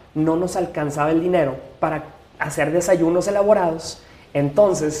trabajaba, no nos alcanzaba el dinero para hacer desayunos elaborados.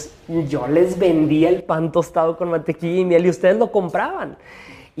 Entonces yo les vendía el pan tostado con mantequilla y miel y ustedes lo compraban.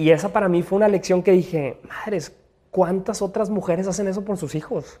 Y esa para mí fue una lección que dije, madres, ¿cuántas otras mujeres hacen eso por sus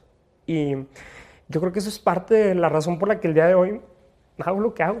hijos? Y yo creo que eso es parte de la razón por la que el día de hoy hago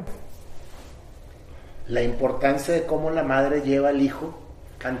lo que hago. La importancia de cómo la madre lleva al hijo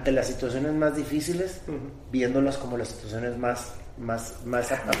ante las situaciones más difíciles, viéndolas como las situaciones más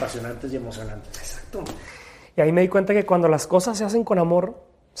apasionantes y emocionantes. Exacto. Y ahí me di cuenta que cuando las cosas se hacen con amor,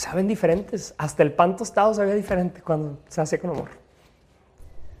 saben diferentes. Hasta el pan tostado sabía diferente cuando se hace con amor.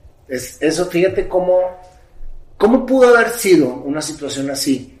 Eso, fíjate cómo ¿Cómo pudo haber sido una situación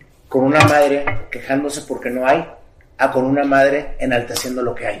así, con una madre quejándose porque no hay, a con una madre enalteciendo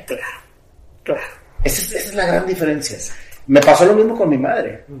lo que hay? Claro. Esa es la gran diferencia. Me pasó lo mismo con mi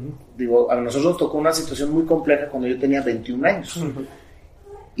madre. Digo, a nosotros nos tocó una situación muy compleja cuando yo tenía 21 años.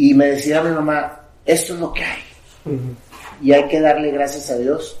 Y me decía mi mamá, esto es lo que hay. Y hay que darle gracias a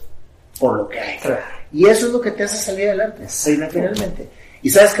Dios por lo que hay. Claro. Y eso es lo que te hace salir adelante, finalmente. ¿Y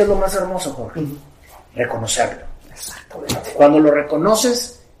sabes qué es lo más hermoso, Jorge? Reconocerlo. Exactamente. Cuando lo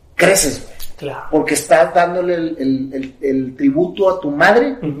reconoces, creces, güey. Claro. Porque estás dándole el tributo a tu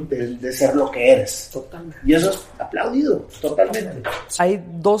madre de ser lo que eres. Totalmente. Y eso es aplaudido, totalmente. Hay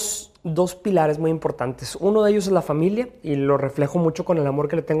dos pilares muy importantes. Uno de ellos es la familia, y lo reflejo mucho con el amor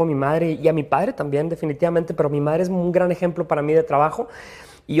que le tengo a mi madre y a mi padre también, definitivamente, pero mi madre es un gran ejemplo para mí de trabajo,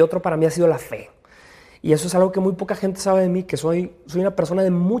 y otro para mí ha sido la fe. Y eso es algo que muy poca gente sabe de mí, que soy una persona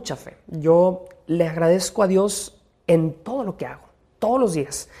de mucha fe. Yo le agradezco a Dios en todo lo que hago, todos los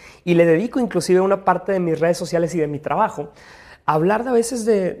días. Y le dedico inclusive una parte de mis redes sociales y de mi trabajo a hablar a veces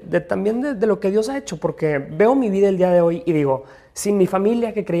también de lo que Dios ha hecho, porque veo mi vida el día de hoy y digo, sin mi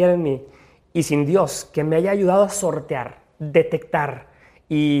familia que creyera en mí y sin Dios que me haya ayudado a sortear, detectar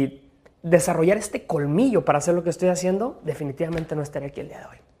y desarrollar este colmillo para hacer lo que estoy haciendo, definitivamente no estaría aquí el día de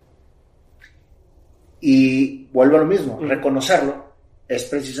hoy. Y vuelvo a lo mismo, reconocerlo es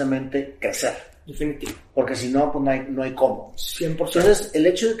precisamente crecer. Definitivo. Porque si no, pues no hay cómo. 100%. Entonces, el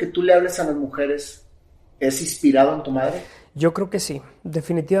hecho de que tú le hables a las mujeres, ¿es inspirado en tu madre? Yo creo que sí,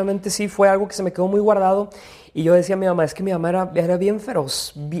 definitivamente sí, fue algo que se me quedó muy guardado, y yo decía a mi mamá, es que mi mamá era bien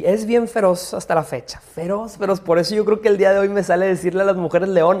feroz, es bien feroz hasta la fecha, feroz, por eso yo creo que el día de hoy me sale decirle a las mujeres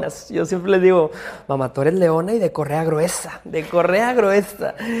leonas. Yo siempre les digo, mamá, tú eres leona y de correa gruesa, de correa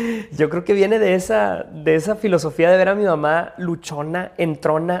gruesa. Yo creo que viene de esa filosofía de ver a mi mamá luchona,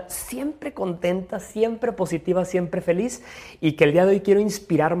 entrona, siempre contenta, siempre positiva, siempre feliz, y que el día de hoy quiero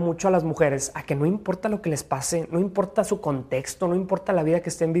inspirar mucho a las mujeres a que no importa lo que les pase, no importa su contexto, no importa la vida que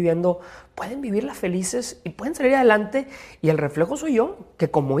estén viviendo, pueden vivirla felices y pueden salir adelante, y el reflejo soy yo, que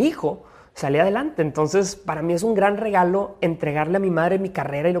como hijo salí adelante. Entonces, para mí es un gran regalo entregarle a mi madre mi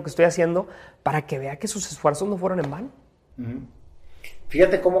carrera y lo que estoy haciendo para que vea que sus esfuerzos no fueron en vano.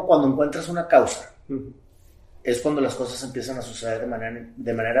 Fíjate cómo cuando encuentras una causa, es cuando las cosas empiezan a suceder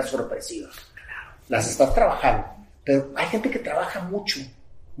de manera sorpresiva. Las estás trabajando, pero hay gente que trabaja mucho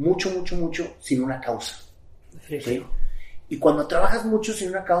sin una causa. ¿Sí? Y cuando trabajas mucho sin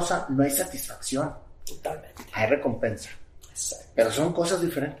una causa, no hay satisfacción. Totalmente. Hay recompensa. Exacto. Pero son cosas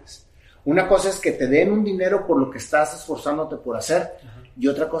diferentes. Una cosa es que te den un dinero por lo que estás esforzándote por hacer, y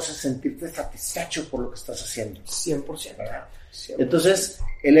otra cosa es sentirte satisfecho por lo que estás haciendo. 100%. ¿Verdad? 100%. Entonces,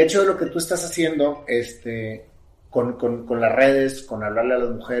 el hecho de lo que tú estás haciendo con las redes, con hablarle a las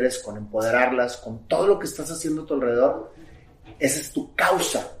mujeres, con empoderarlas, con todo lo que estás haciendo a tu alrededor, esa es tu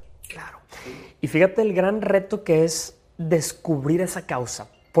causa. Claro. Y fíjate el gran reto que es descubrir esa causa.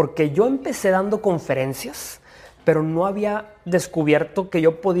 Porque yo empecé dando conferencias, pero no había descubierto que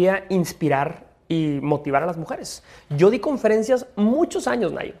yo podía inspirar y motivar a las mujeres. Yo di conferencias muchos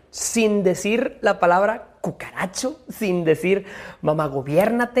años, Nayo, sin decir la palabra cucaracho, sin decir mamá,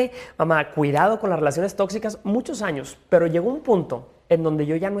 gobiérnate, mamá, cuidado con las relaciones tóxicas, muchos años. Pero llegó un punto en donde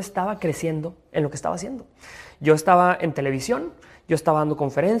yo ya no estaba creciendo en lo que estaba haciendo. Yo estaba en televisión, yo estaba dando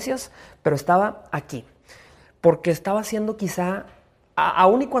conferencias, pero estaba aquí. Porque estaba haciendo quizá,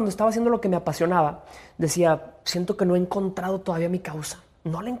 aún y cuando estaba haciendo lo que me apasionaba, decía, siento que no he encontrado todavía mi causa.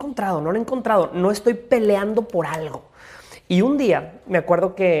 No la he encontrado, no estoy peleando por algo. Y un día me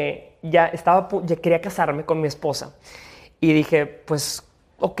acuerdo que ya quería casarme con mi esposa, y dije, pues,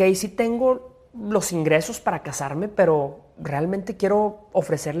 ok, sí tengo los ingresos para casarme, pero realmente quiero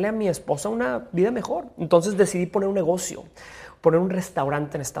ofrecerle a mi esposa una vida mejor. Entonces decidí poner un negocio, poner un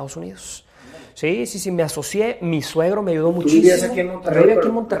restaurante en Estados Unidos. Sí, me asocié. Mi suegro me ayudó muchísimo. ¿Tú vivías aquí en Monterrey? Viví aquí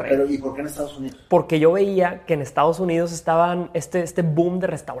en Monterrey. Pero, ¿y por qué en Estados Unidos? Porque yo veía que en Estados Unidos estaban este boom de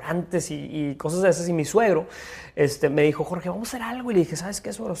restaurantes y cosas de esas, y mi suegro me dijo, Jorge, vamos a hacer algo. Y le dije, ¿sabes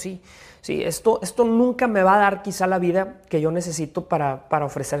qué, suegro? Sí, esto nunca me va a dar quizá la vida que yo necesito para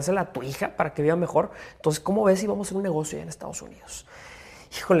ofrecérsela a tu hija, para que viva mejor. Entonces, ¿cómo ves si vamos a hacer un negocio allá en Estados Unidos?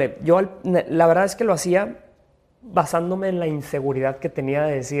 Híjole, yo la verdad es que lo hacía basándome en la inseguridad que tenía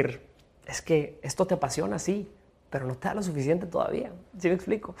de decir, es que esto te apasiona, sí, pero no te da lo suficiente todavía. ¿Sí me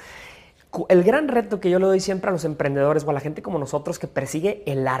explico? El gran reto que yo le doy siempre a los emprendedores o a la gente como nosotros que persigue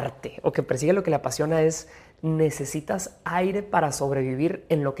el arte o que persigue lo que le apasiona es, necesitas aire para sobrevivir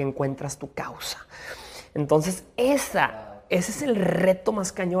en lo que encuentras tu causa. Entonces, ese es el reto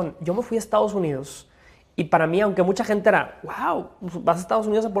más cañón. Yo me fui a Estados Unidos y para mí, aunque mucha gente era, wow, vas a Estados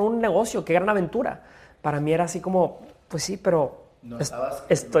Unidos a poner un negocio, qué gran aventura. para mí era así como, pues sí, pero No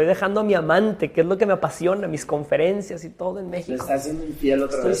estoy dejando a mi amante, que es lo que me apasiona, mis conferencias y todo en México. Le estás siendo infiel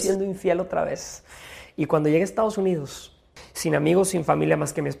otra vez. Estoy siendo infiel otra vez. Y cuando llegué a Estados Unidos, sin amigos, sin familia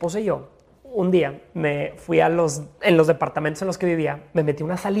más que mi esposa y yo, un día me fui en los departamentos en los que vivía, me metí a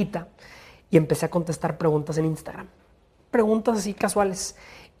una salita y empecé a contestar preguntas en Instagram. Preguntas así casuales.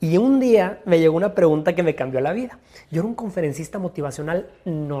 Y un día me llegó una pregunta que me cambió la vida. Yo era un conferencista motivacional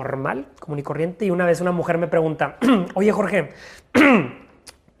normal, común y corriente, y una vez una mujer me pregunta, oye Jorge,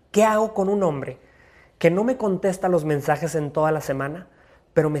 ¿qué hago con un hombre que no me contesta los mensajes en toda la semana,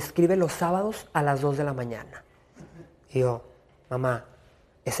 pero me escribe los sábados a las 2 de la mañana? Y yo, mamá,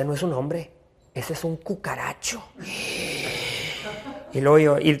 ese no es un hombre, ese es un cucaracho. Y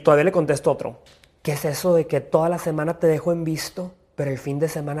luego y todavía le contesto otro. ¿Qué es eso de que toda la semana te dejo en visto, pero el fin de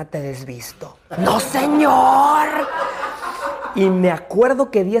semana te desvisto? ¡No, señor! Y me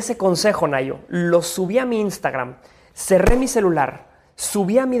acuerdo que di ese consejo, Nayo. Lo subí a mi Instagram, cerré mi celular,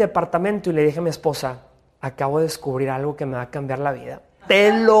 subí a mi departamento y le dije a mi esposa, acabo de descubrir algo que me va a cambiar la vida.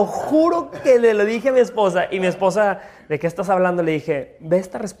 Te lo juro que le lo dije a mi esposa. Y mi esposa, ¿de qué estás hablando? Le dije, ve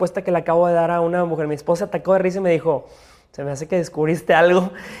esta respuesta que le acabo de dar a una mujer. Mi esposa atacó de risa y me dijo, se me hace que descubriste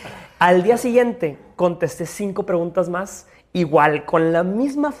algo. Al día siguiente contesté 5 preguntas más, igual, con la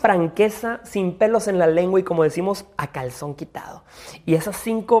misma franqueza, sin pelos en la lengua y, como decimos, a calzón quitado. Y esas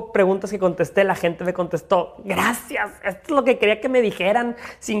 5 preguntas que contesté, la gente me contestó, gracias, esto es lo que quería que me dijeran,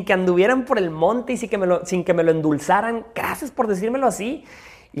 sin que anduvieran por el monte y sin que me lo endulzaran. Gracias por decírmelo así.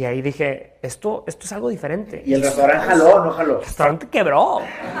 Y ahí dije, esto es algo diferente. ¿Y el restaurante jaló o no jaló? El restaurante quebró,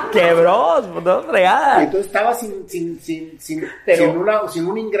 no fregada. Y tú estabas sin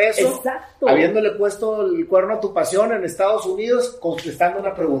un ingreso. Exacto. Habiéndole puesto el cuerno a tu pasión en Estados Unidos, contestando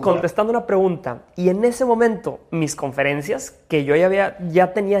una pregunta. Y en ese momento, mis conferencias, que yo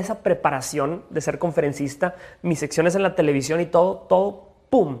ya tenía esa preparación de ser conferencista, mis secciones en la televisión y todo,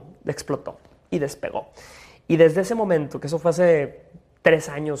 ¡pum!, explotó y despegó. Y desde ese momento, que eso fue hace 3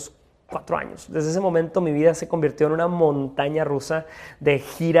 años, 4 años. Desde ese momento mi vida se convirtió en una montaña rusa de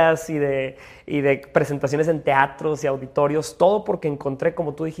giras y de presentaciones en teatros y auditorios, todo porque encontré,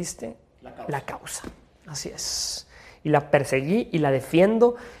 como tú dijiste, la causa. Así es. Y la perseguí y la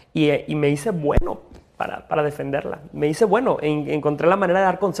defiendo y me hice bueno para defenderla. Me hice bueno. Encontré la manera de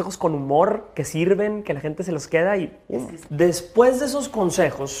dar consejos con humor que sirven, que la gente se los queda y... Después de esos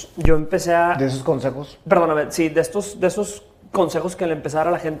consejos, yo empecé a... ¿De esos consejos? Perdóname, sí, de esos consejos que le empecé a dar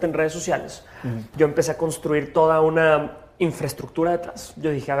a la gente en redes sociales, yo empecé a construir toda una infraestructura detrás.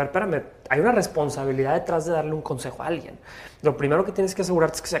 Yo dije, a ver, espérame, hay una responsabilidad detrás de darle un consejo a alguien. Lo primero que tienes que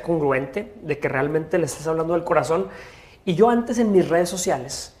asegurarte es que sea congruente, de que realmente le estés hablando del corazón. Y yo antes en mis redes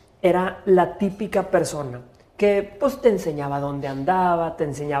sociales era la típica persona que pues te enseñaba dónde andaba, te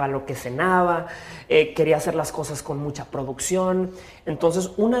enseñaba lo que cenaba, quería hacer las cosas con mucha producción. Entonces,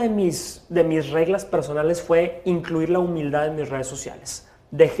 una de mis reglas personales fue incluir la humildad en mis redes sociales.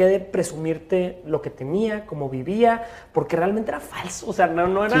 Dejé de presumirte lo que tenía, cómo vivía, porque realmente era falso. O sea,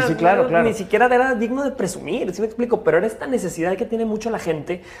 no era, sí, claro. Ni siquiera era digno de presumir, ¿sí me explico? Pero era esta necesidad que tiene mucho la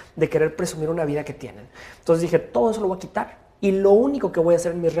gente de querer presumir una vida que tienen. Entonces dije, todo eso lo voy a quitar y lo único que voy a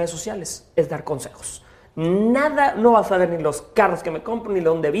hacer en mis redes sociales es dar consejos. Nada, no vas a ver ni los carros que me compro, ni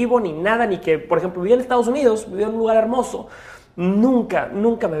dónde vivo, ni nada, ni que, por ejemplo, vivía en Estados Unidos, vivía en un lugar hermoso. Nunca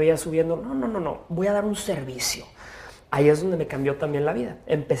me veía subiendo. No. Voy a dar un servicio. Ahí es donde me cambió también la vida.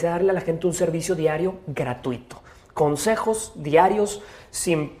 Empecé a darle a la gente un servicio diario gratuito. Consejos diarios,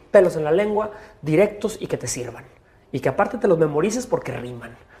 sin pelos en la lengua, directos y que te sirvan. Y que aparte te los memorices porque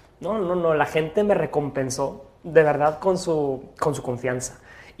riman. No. La gente me recompensó de verdad con su confianza.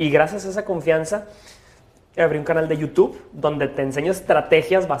 Y gracias a esa confianza abrí un canal de YouTube donde te enseño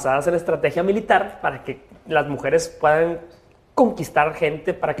estrategias basadas en estrategia militar para que las mujeres puedan conquistar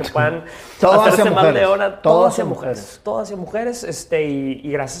gente, para que puedan hacerse mal de hora. Todo hacia mujeres.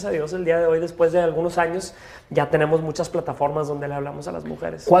 Y gracias a Dios el día de hoy, después de algunos años, ya tenemos muchas plataformas donde le hablamos a las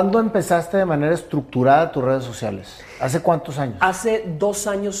mujeres. ¿Cuándo empezaste de manera estructurada tus redes sociales? ¿Hace cuántos años? Hace 2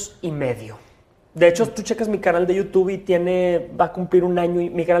 años y medio. De hecho, tú checas mi canal de YouTube y va a cumplir 1 año.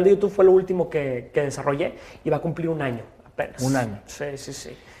 Mi canal de YouTube fue lo último que desarrollé y va a cumplir 1 año apenas. 1 año.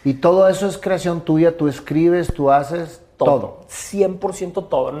 Sí. ¿Y todo eso es creación tuya? ¿Tú escribes, tú haces todo? 100%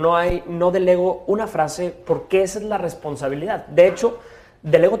 todo. No delego una frase porque esa es la responsabilidad. De hecho,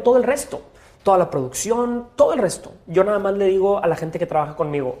 delego todo el resto. Toda la producción, todo el resto. Yo nada más le digo a la gente que trabaja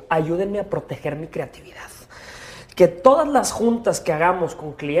conmigo, ayúdenme a proteger mi creatividad. Que todas las juntas que hagamos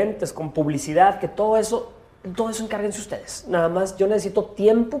con clientes, con publicidad, que todo eso encárguense ustedes. Nada más yo necesito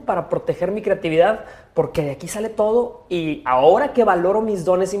tiempo para proteger mi creatividad porque de aquí sale todo y ahora que valoro mis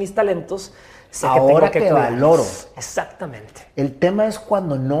dones y mis talentos, sé ahora que que valoro. Exactamente. El tema es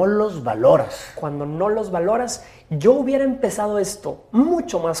cuando no los valoras. Cuando no los valoras, yo hubiera empezado esto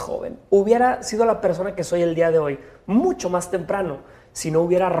mucho más joven. Hubiera sido la persona que soy el día de hoy mucho más temprano si no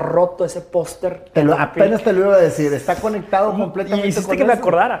hubiera roto ese póster. Apenas te lo iba a decir, está conectado completamente. Y hiciste con que me eso.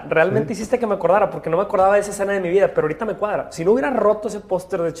 acordara, realmente hiciste que me acordara, porque no me acordaba de esa escena de mi vida, pero ahorita me cuadra. Si no hubiera roto ese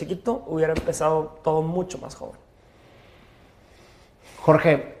póster de chiquito, hubiera empezado todo mucho más joven.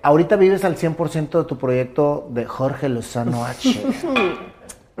 Jorge, ahorita vives al 100% de tu proyecto de Jorge Lozano H.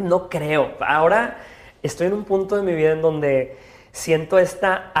 No creo. Ahora estoy en un punto de mi vida en donde siento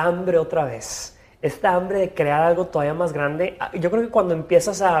esta hambre otra vez. Esta hambre de crear algo todavía más grande. Yo creo que cuando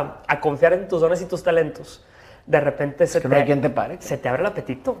empiezas a confiar en tus dones y tus talentos, de repente no hay quien te pare. Se te abre el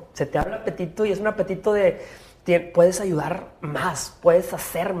apetito. Se te abre el apetito y es un apetito de... Puedes ayudar más, puedes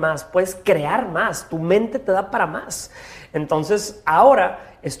hacer más, puedes crear más. Tu mente te da para más. Entonces,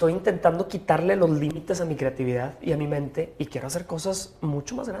 ahora estoy intentando quitarle los límites a mi creatividad y a mi mente y quiero hacer cosas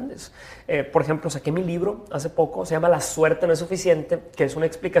mucho más grandes. Por ejemplo, saqué mi libro hace poco, se llama La suerte no es suficiente, que es una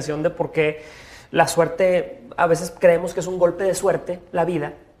explicación de por qué la suerte, a veces creemos que es un golpe de suerte, la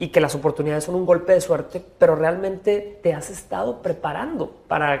vida, y que las oportunidades son un golpe de suerte, pero realmente te has estado preparando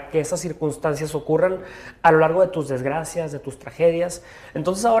para que esas circunstancias ocurran a lo largo de tus desgracias, de tus tragedias.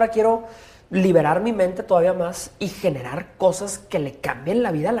 Entonces ahora quiero liberar mi mente todavía más y generar cosas que le cambien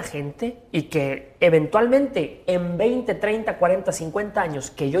la vida a la gente y que eventualmente en 20, 30, 40, 50 años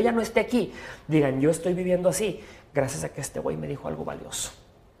que yo ya no esté aquí, digan, yo estoy viviendo así gracias a que este güey me dijo algo valioso.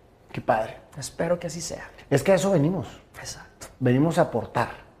 Qué padre. Espero que así sea. Es que a eso venimos. Exacto. Venimos a aportar.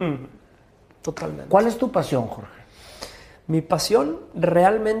 Totalmente. ¿Cuál es tu pasión, Jorge? Mi pasión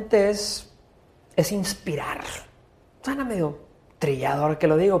realmente es inspirar. Suena medio trillado ahora que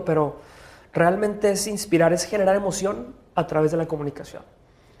lo digo, pero realmente es inspirar, es generar emoción a través de la comunicación.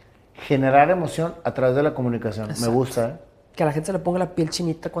 Generar emoción a través de la comunicación. Exacto. Me gusta, ¿eh? Que a la gente se le ponga la piel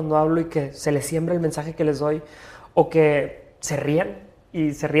chinita cuando hablo y que se les siembre el mensaje que les doy, o que se rían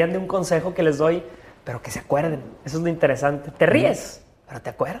y se rían de un consejo que les doy, pero que se acuerden. Eso es lo interesante. Te ríes, pero te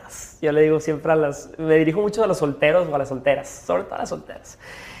acuerdas. Yo le digo siempre me dirijo mucho a los solteros o a las solteras, sobre todo a las solteras.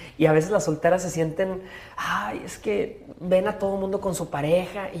 Y a veces las solteras se sienten, ay, es que ven a todo el mundo con su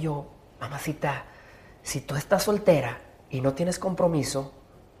pareja. Y yo, mamacita, si tú estás soltera y no tienes compromiso,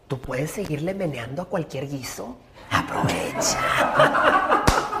 tú puedes seguirle meneando a cualquier guiso. Aprovecha.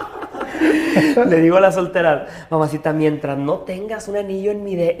 Le digo a las solteras, mamacita, mientras no tengas un anillo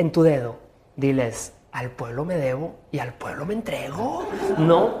en tu dedo, diles, al pueblo me debo y al pueblo me entrego.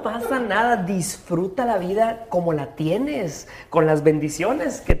 No pasa nada, disfruta la vida como la tienes, con las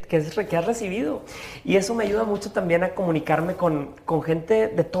bendiciones que has recibido. Y eso me ayuda mucho también a comunicarme con gente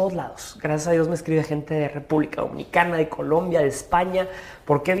de todos lados. Gracias a Dios me escribe gente de República Dominicana, de Colombia, de España,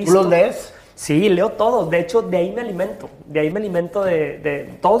 porque he visto... ¿Los lees? Sí, leo todos. De hecho, de ahí me alimento. De ahí me alimento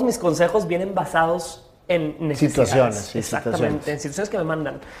de todos mis consejos vienen basados en necesidades. Situaciones. Exactamente, en situaciones que me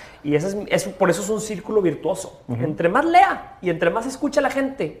mandan. Y por eso es un círculo virtuoso. Entre más lea y entre más escucha a la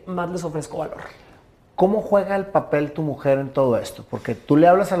gente, más les ofrezco valor. ¿Cómo juega el papel tu mujer en todo esto? Porque tú le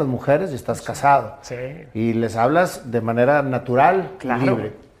hablas a las mujeres y estás casado. Sí. Y les hablas de manera natural, claro,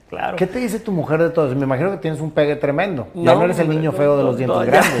 libre. Claro. ¿Qué te dice tu mujer de todo eso? Me imagino que tienes un pegue tremendo. Ya no eres el niño feo de los dientes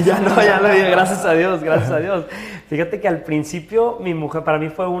grandes. Ya lo dije, gracias a Dios, gracias a Dios. Fíjate que al principio mi mujer, para mí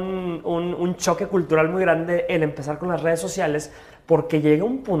fue un choque cultural muy grande el empezar con las redes sociales, porque llegué a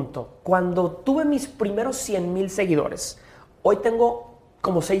un punto, cuando tuve mis primeros 100,000 seguidores, hoy tengo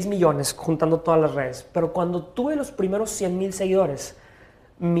como 6 millones juntando todas las redes, pero cuando tuve los primeros 100,000 seguidores,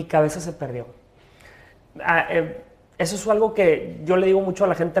 mi cabeza se perdió. Eso es algo que yo le digo mucho a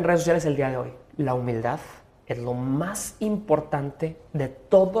la gente en redes sociales el día de hoy. La humildad es lo más importante de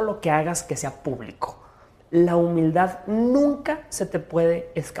todo lo que hagas que sea público. La humildad nunca se te puede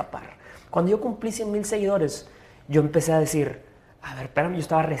escapar. Cuando yo cumplí 100,000 seguidores, yo empecé a decir, a ver, espérame, yo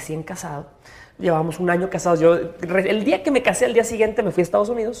estaba recién casado. Llevábamos un año casados. El día que me casé, al día siguiente me fui a Estados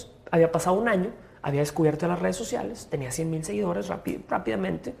Unidos. Había pasado un año, había descubierto las redes sociales, tenía 100,000 seguidores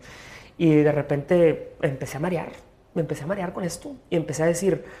rápidamente y de repente empecé a marear. Me empecé a marear con esto y empecé a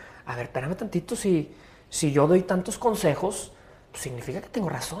decir, a ver, espérame tantito, si yo doy tantos consejos, pues significa que tengo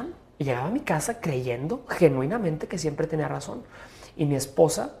razón. Y llegaba a mi casa creyendo genuinamente que siempre tenía razón. Y mi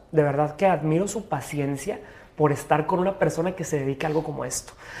esposa, de verdad que admiro su paciencia por estar con una persona que se dedica a algo como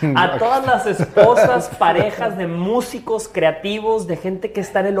esto. A todas las esposas, parejas de músicos, creativos, de gente que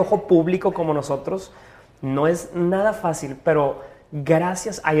está en el ojo público como nosotros, no es nada fácil, pero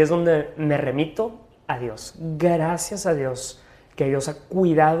gracias, ahí es donde me remito a Dios. Gracias a Dios que Dios ha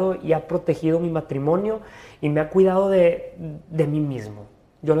cuidado y ha protegido mi matrimonio y me ha cuidado de mí mismo.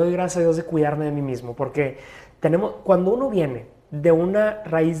 Yo le doy gracias a Dios de cuidarme de mí mismo, porque cuando uno viene de una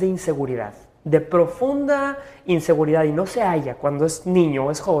raíz de inseguridad, de profunda inseguridad y no se halla cuando es niño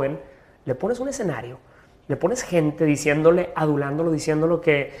o es joven, le pones un escenario, le pones gente diciéndole, adulándolo, diciéndolo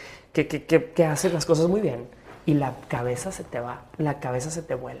que hace las cosas muy bien y la cabeza se te va, la cabeza se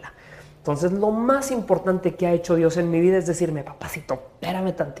te vuela. Entonces lo más importante que ha hecho Dios en mi vida es decirme, papacito,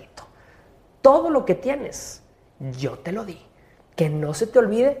 espérame tantito. Todo lo que tienes, yo te lo di. Que no se te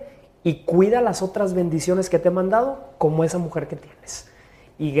olvide y cuida las otras bendiciones que te he mandado como esa mujer que tienes.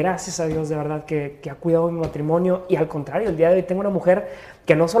 Y gracias a Dios de verdad que ha cuidado mi matrimonio y al contrario, el día de hoy tengo una mujer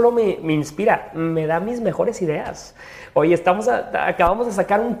que no solo me inspira, me da mis mejores ideas. Oye, acabamos de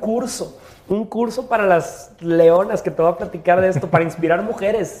sacar un curso para las leonas que te voy a platicar de esto, para inspirar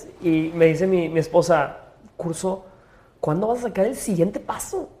mujeres. Y me dice mi esposa, curso, ¿cuándo vas a sacar el siguiente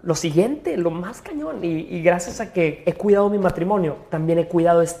paso? Lo siguiente, lo más cañón. Y gracias a que he cuidado mi matrimonio, también he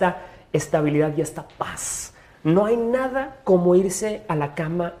cuidado esta estabilidad y esta paz. No hay nada como irse a la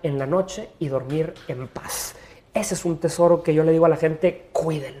cama en la noche y dormir en paz. Ese es un tesoro que yo le digo a la gente,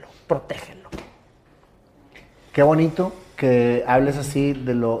 cuídenlo, protégenlo. Qué bonito que hables así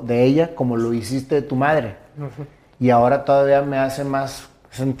de ella como lo hiciste de tu madre. Uh-huh. Y ahora todavía me hace más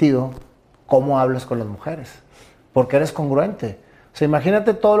sentido cómo hablas con las mujeres. Porque eres congruente. O sea,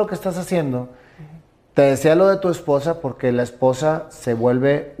 imagínate todo lo que estás haciendo. Te decía lo de tu esposa porque la esposa se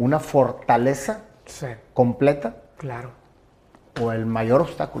vuelve una fortaleza completa. Claro. O el mayor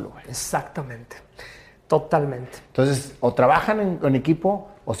obstáculo, güey. Exactamente. Totalmente. Entonces, o trabajan en equipo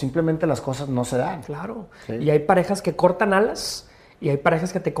o simplemente las cosas no se dan. Claro. ¿Sí? Y hay parejas que cortan alas y hay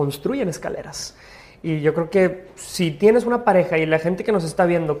parejas que te construyen escaleras. Y yo creo que si tienes una pareja y la gente que nos está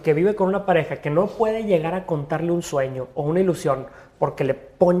viendo que vive con una pareja que no puede llegar a contarle un sueño o una ilusión porque le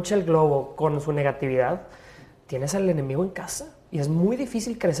poncha el globo con su negatividad, tienes al enemigo en casa. Y es muy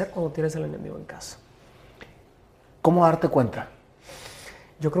difícil crecer cuando tienes al enemigo en casa. ¿Cómo darte cuenta?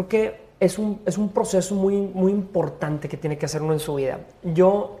 Yo creo que es un proceso muy, muy importante que tiene que hacer uno en su vida.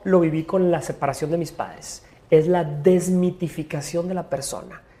 Yo lo viví con la separación de mis padres. Es la desmitificación de la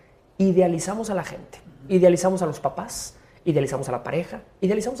persona. Idealizamos a la gente, idealizamos a los papás, idealizamos a la pareja,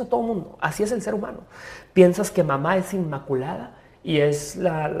 idealizamos a todo el mundo. Así es el ser humano. Piensas que mamá es inmaculada y es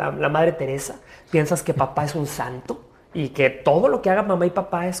la Madre Teresa. Piensas que papá es un santo y que todo lo que haga mamá y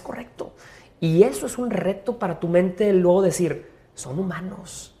papá es correcto. Y eso es un reto para tu mente luego decir, son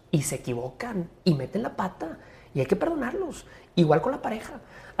humanos y se equivocan y meten la pata y hay que perdonarlos. Igual con la pareja.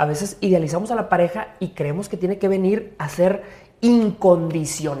 A veces idealizamos a la pareja y creemos que tiene que venir a ser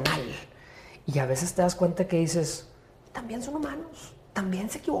incondicional. Y a veces te das cuenta que dices, también son humanos, también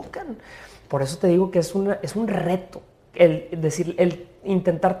se equivocan. Por eso te digo que es un reto el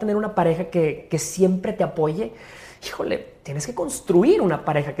intentar tener una pareja que siempre te apoye. Híjole, tienes que construir una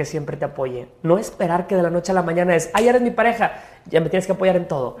pareja que siempre te apoye. No esperar que de la noche a la mañana ya eres mi pareja, ya me tienes que apoyar en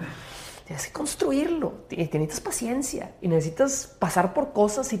todo. Tienes que construirlo, necesitas paciencia y necesitas pasar por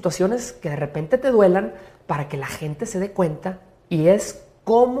cosas, situaciones que de repente te duelan para que la gente se dé cuenta y es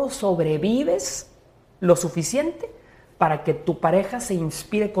cómo sobrevives lo suficiente para que tu pareja se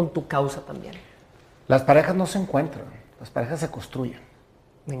inspire con tu causa también. Las parejas no se encuentran, las parejas se construyen.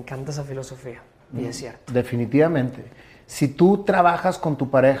 Me encanta esa filosofía y es cierto. Definitivamente. Si tú trabajas con tu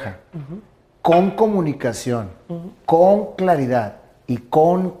pareja con comunicación, con claridad y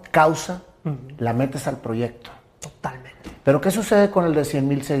con causa, la metes al proyecto. Totalmente. Pero ¿qué sucede con el de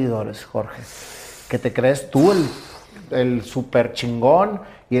 100,000 seguidores, Jorge? Que te crees tú el súper chingón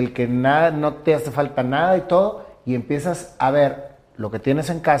y el que nada, no te hace falta nada y todo, y empiezas a ver lo que tienes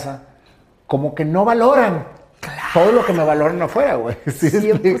en casa como que no valoran todo lo que me valoran afuera, güey. ¿Sí?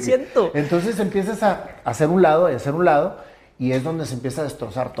 100%. Entonces empiezas a hacer un lado y hacer un lado y es donde se empieza a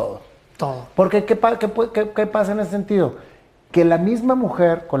destrozar todo. Todo. Porque ¿qué pasa en ese sentido? Que la misma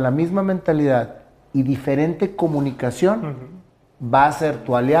mujer con la misma mentalidad y diferente comunicación va a ser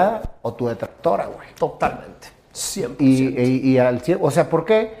tu aliada o tu detractora, güey. Totalmente. 100%. O sea, ¿por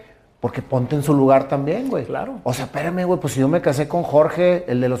qué? Porque ponte en su lugar también, güey. Claro. O sea, espérame, güey, pues si yo me casé con Jorge,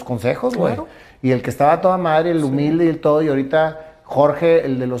 el de los consejos, güey. Claro. Y el que estaba a toda madre, el humilde y el todo, y ahorita Jorge,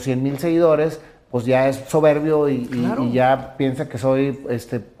 el de los 100,000 seguidores, pues ya es soberbio y ya piensa que soy,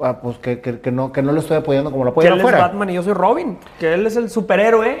 pues que no le estoy apoyando como lo apoyan afuera. Que él es Batman y yo soy Robin, que él es el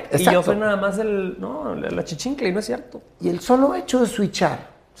superhéroe. Exacto. Y yo soy nada más la chichincle, y no es cierto. Y el solo hecho de switchar,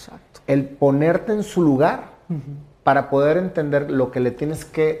 el ponerte en su lugar para poder entender lo que le tienes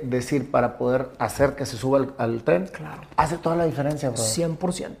que decir para poder hacer que se suba al tren, hace toda la diferencia, bro.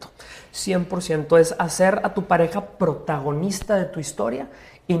 100%. 100% es hacer a tu pareja protagonista de tu historia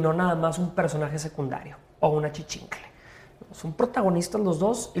y no nada más un personaje secundario o una chichincle. Son protagonistas los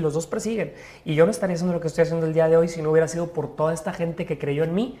dos y los dos persiguen. Y yo no estaría haciendo lo que estoy haciendo el día de hoy si no hubiera sido por toda esta gente que creyó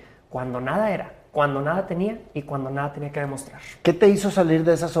en mí cuando nada era, cuando nada tenía y cuando nada tenía que demostrar. ¿Qué te hizo salir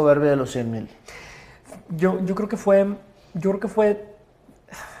de esa soberbia de los 100,000? Yo creo que fue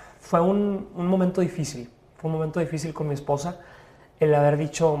un momento difícil. Fue un momento difícil con mi esposa el haber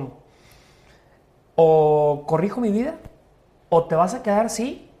dicho, o corrijo mi vida o te vas a quedar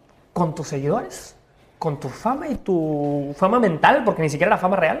así con tus seguidores, con tu fama y tu fama mental, porque ni siquiera era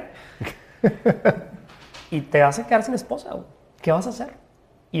fama real. Y te vas a quedar sin esposa. ¿Qué vas a hacer?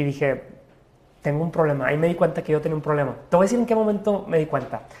 Y dije, tengo un problema. Ahí me di cuenta que yo tenía un problema. Te voy a decir en qué momento me di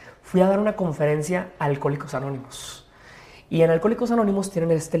cuenta. Fui a dar una conferencia a Alcohólicos Anónimos. Y en Alcohólicos Anónimos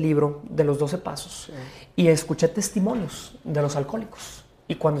tienen este libro de los 12 pasos. Sí. Y escuché testimonios de los alcohólicos.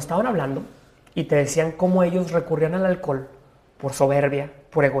 Y cuando estaban hablando y te decían cómo ellos recurrían al alcohol por soberbia,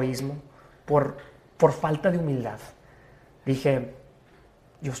 por egoísmo, por falta de humildad, dije,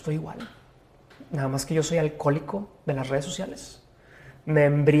 yo estoy igual. Nada más que yo soy alcohólico de las redes sociales. Me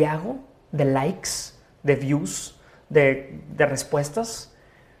embriago de likes, de views, de respuestas.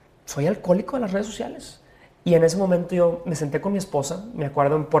 Soy alcohólico de las redes sociales. Y en ese momento yo me senté con mi esposa, me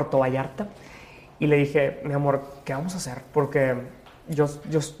acuerdo en Puerto Vallarta, y le dije, mi amor, ¿qué vamos a hacer? Porque yo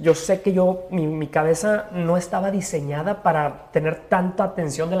sé que mi cabeza no estaba diseñada para tener tanta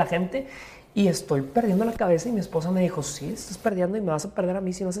atención de la gente y estoy perdiendo la cabeza. Y mi esposa me dijo, sí, estás perdiendo y me vas a perder a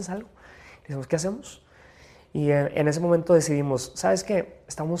mí si no haces algo. Le dijimos, ¿qué hacemos? Y en ese momento decidimos, ¿sabes qué?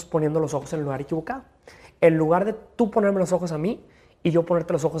 Estamos poniendo los ojos en el lugar equivocado. En lugar de tú ponerme los ojos a mí y yo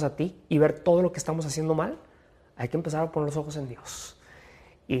ponerte los ojos a ti y ver todo lo que estamos haciendo mal, hay que empezar a poner los ojos en Dios.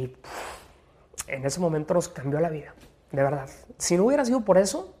 Y en ese momento nos cambió la vida, de verdad. Si no hubiera sido por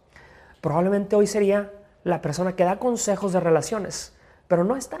eso, probablemente hoy sería la persona que da consejos de relaciones, pero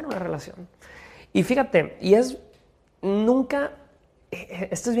no está en una relación. Y fíjate,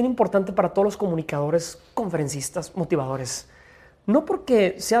 esto es bien importante para todos los comunicadores, conferencistas, motivadores. No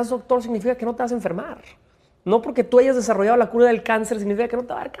porque seas doctor significa que no te vas a enfermar. No porque tú hayas desarrollado la cura del cáncer significa que no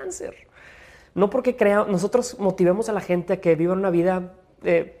te va a dar cáncer. No porque nosotros motivemos a la gente a que viva una vida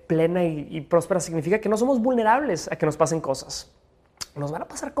plena y próspera significa que no somos vulnerables a que nos pasen cosas. Nos van a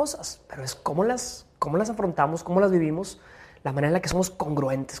pasar cosas, pero es cómo las afrontamos, cómo las vivimos, la manera en la que somos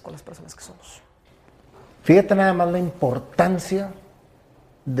congruentes con las personas que somos. Fíjate nada más la importancia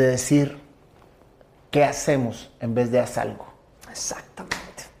de decir qué hacemos en vez de haz algo.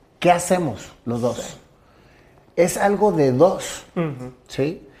 Exactamente. ¿Qué hacemos los dos? Sí. Es algo de dos,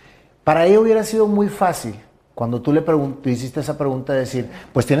 ¿sí? Para ella hubiera sido muy fácil cuando tú le hiciste esa pregunta de decir,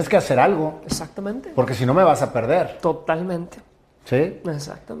 pues tienes que hacer algo. Exactamente. Porque si no me vas a perder. Totalmente. ¿Sí?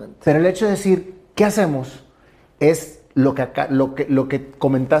 Exactamente. Pero el hecho de decir, ¿qué hacemos? Es lo que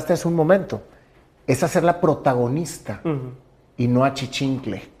comentaste hace un momento. Es hacerla protagonista y no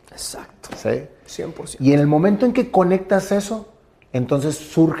achichincle. Exacto. ¿Sí? 100%. Y en el momento en que conectas eso, entonces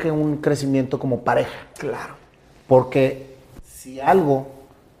surge un crecimiento como pareja. Claro. Porque si algo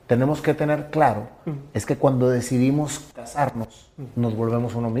tenemos que tener claro es que cuando decidimos casarnos, nos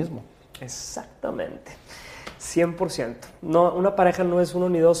volvemos uno mismo. Exactamente. 100%. No, una pareja no es uno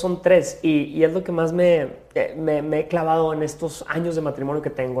ni dos, son tres. Y es lo que más me he clavado en estos años de matrimonio que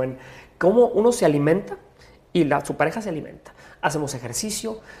tengo, en cómo uno se alimenta y su pareja se alimenta. Hacemos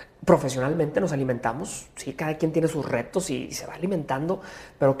ejercicio, profesionalmente nos alimentamos, ¿sí? Cada quien tiene sus retos y se va alimentando,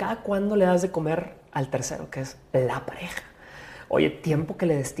 pero cada cuándo le das de comer al tercero, que es la pareja. Oye, tiempo que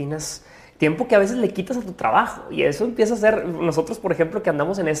le destinas, tiempo que a veces le quitas a tu trabajo, y eso empieza a ser nosotros, por ejemplo, que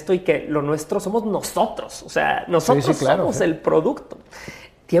andamos en esto y que lo nuestro somos nosotros, o sea, nosotros somos el producto.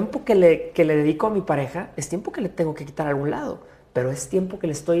 Tiempo que le dedico a mi pareja es tiempo que le tengo que quitar a algún lado, pero es tiempo que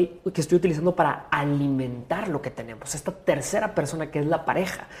estoy utilizando para alimentar lo que tenemos, esta tercera persona que es la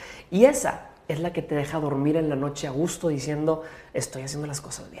pareja. Y esa es la que te deja dormir en la noche a gusto diciendo, estoy haciendo las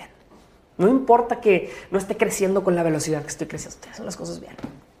cosas bien. No importa que no esté creciendo con la velocidad que estoy creciendo, estoy haciendo las cosas bien.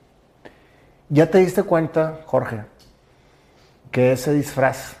 ¿Ya te diste cuenta, Jorge, que ese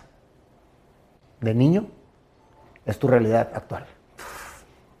disfraz de niño es tu realidad actual?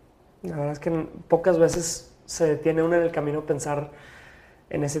 La verdad es que pocas veces se detiene uno en el camino a pensar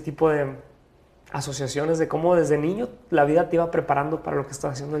en ese tipo de asociaciones de cómo desde niño la vida te iba preparando para lo que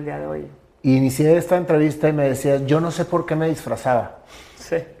estás haciendo el día de hoy. Y inicié esta entrevista y me decías, yo no sé por qué me disfrazaba.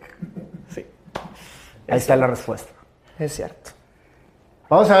 Sí. Ahí está la respuesta. Es cierto.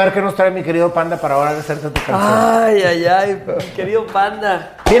 Vamos a ver qué nos trae mi querido Panda para ahora hacerte tu canción. Ay, mi querido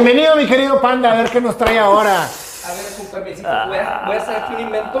Panda. Bienvenido, mi querido Panda, a ver qué nos trae ahora. A ver, es un permisito. Voy a hacer aquí un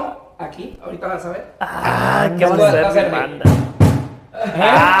invento. Aquí, ahorita vas a ver. ¿Qué vas a hacer, Panda?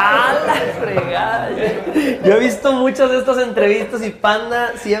 ¡Ah, la fregada! Yo he visto muchas de estas entrevistas y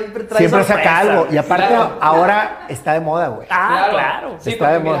Panda siempre trae Siempre sorpresa. saca algo. Y aparte, Claro. ahora está de moda, güey. Claro. Sí, Está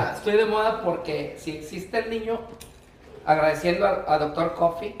porque de moda. mira, estoy de moda porque si existe el niño, agradeciendo a Dr.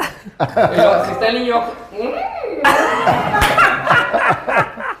 Coffee, pero si está el niño...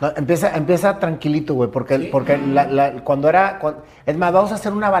 No, empieza tranquilito, güey, porque, ¿Sí? porque es más, vamos a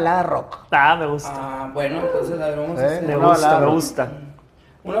hacer una balada rock. Me gusta. Bueno, entonces a ver, vamos a hacer Me una gusta, balada me rock. gusta.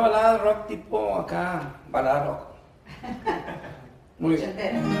 una balada rock tipo acá, balada rock. Muy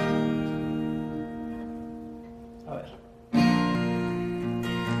bien. A ver.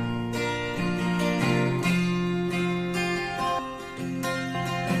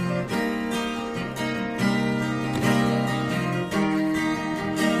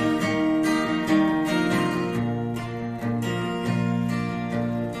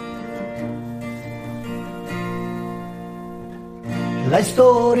 La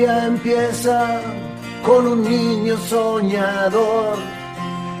historia empieza con un niño soñador,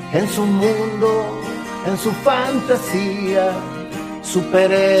 en su mundo, en su fantasía,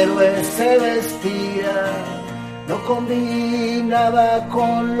 superhéroe se vestía, no combinaba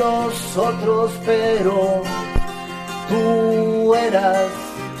con los otros, pero tú eras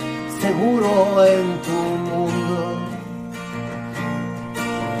seguro en tu mundo.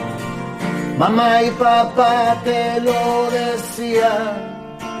 Mamá y papá te lo decían,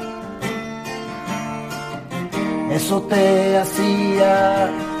 eso te hacía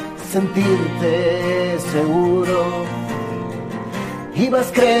sentirte seguro.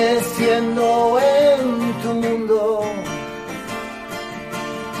 Ibas creciendo en tu mundo,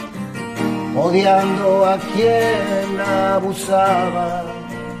 odiando a quien abusaba.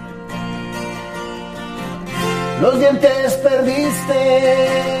 Los dientes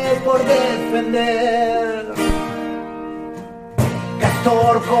perdiste por defender.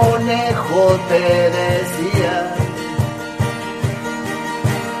 Castor Conejo te decía,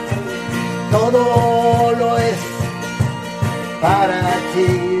 todo lo es para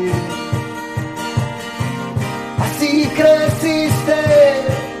ti. Así creciste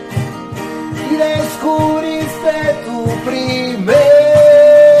y descubriste tu primer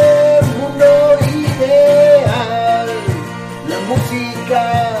mundo ideal, la música,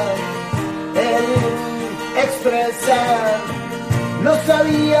 el expresar. No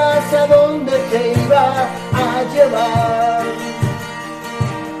sabías a dónde te iba a llevar.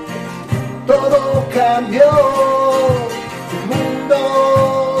 Todo cambió, tu mundo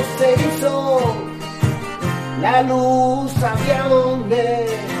se hizo, la luz sabía dónde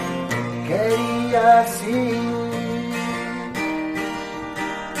querías ir.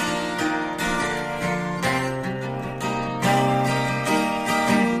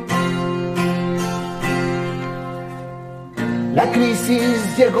 La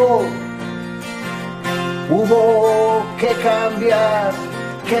crisis llegó, hubo que cambiar,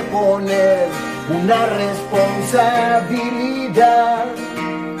 que poner una responsabilidad.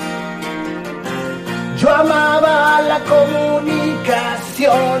 Yo amaba la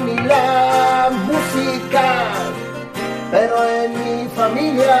comunicación y la música, pero en mi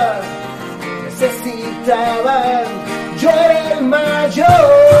familia necesitaban, yo era el mayor.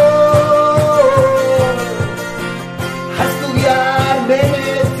 A estudiar me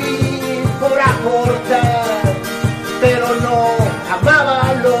metí por aportar, pero no amaba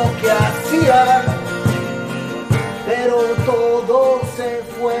lo que hacía. Pero todo se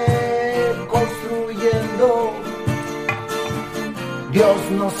fue construyendo. Dios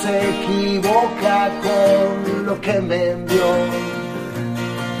no se equivoca con lo que me envió.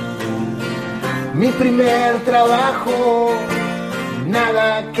 Mi primer trabajo,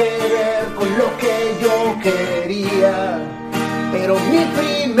 nada que ver con lo que yo quería, pero mi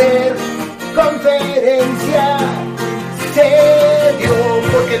primer conferencia se dio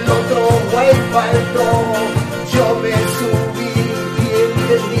porque el otro güey faltó. Yo me subí y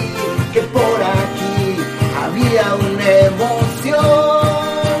entendí que por aquí había una emoción.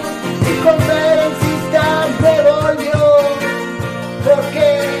 Mi conferencista me volvió, porque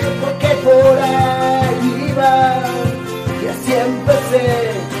por ahí iba. Y así empecé,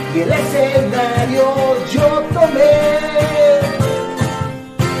 y el escenario yo tomé,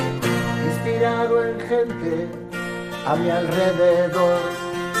 inspirado en gente a mi alrededor.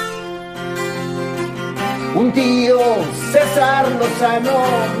 Un tío, César Lozano,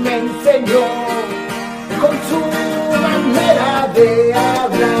 me enseñó con su manera de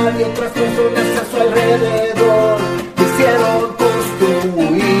hablar, y otras personas a su alrededor me hicieron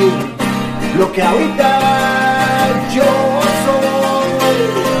construir lo que ahorita yo soy.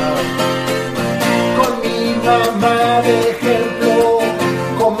 Con mi mamá de ejemplo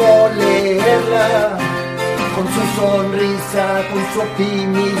sonrisa, con su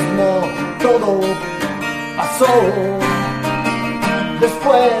optimismo, todo pasó.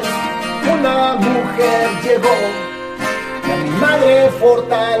 Después una mujer llegó y a mi madre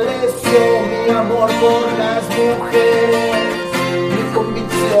fortaleció mi amor por las mujeres, mi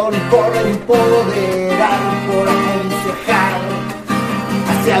convicción por empoderar, por aconsejar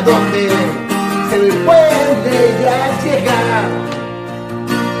hacia dónde se puede ya llegar.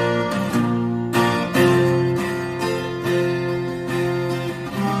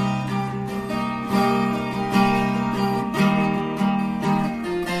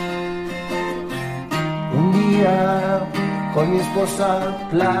 Con mi esposa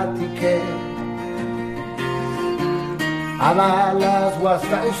platiqué, a Dallas o a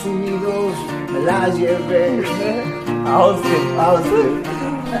Estados Unidos me la llevé. Austin.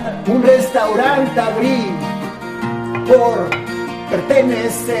 Un restaurante abrí por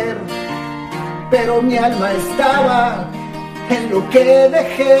pertenecer, pero mi alma estaba en lo que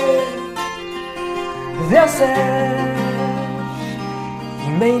dejé de hacer y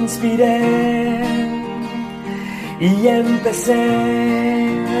me inspiré. Y empecé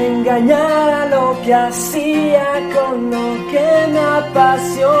a engañar a lo que hacía con lo que me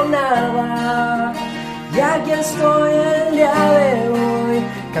apasionaba. Y aquí estoy el día de hoy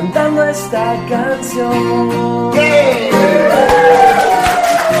cantando esta canción.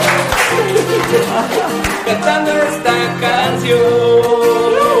 Cantando esta canción.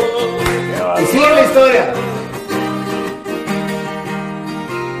 Y sigue la historia.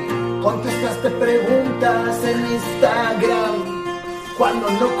 Contestaste preguntas en Instagram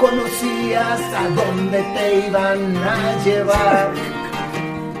cuando no conocías a dónde te iban a llevar.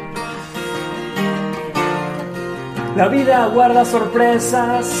 La vida guarda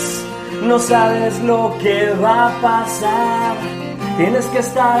sorpresas, no sabes lo que va a pasar. Tienes que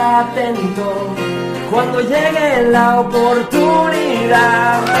estar atento cuando llegue la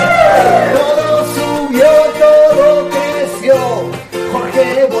oportunidad. Todo subió, todo creció.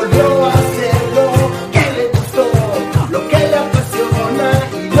 Jorge volvió a hacer lo que le gustó, lo que le apasiona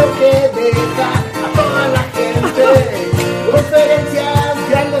y lo que deja a toda la gente. Conferencias,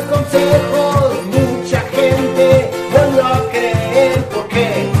 grandes consejos, mucha gente volvió a creer. ¿Por qué?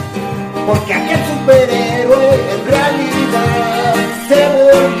 Porque aquel superhéroe en realidad se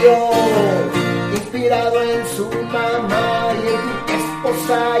volvió inspirado en su mamá y en tu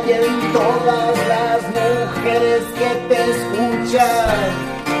esposa y en todas las mujeres que te escuchan.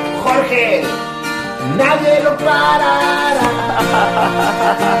 Jorge, nadie lo parará.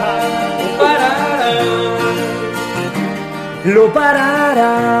 Lo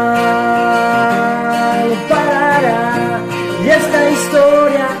parará, y esta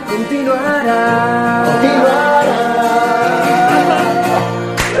historia continuará.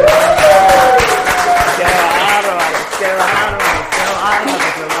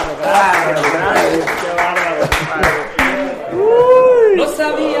 No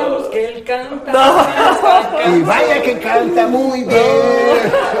sabíamos que él canta. Y vaya que canta muy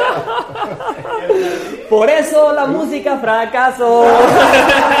bien. Por eso la música fracasó.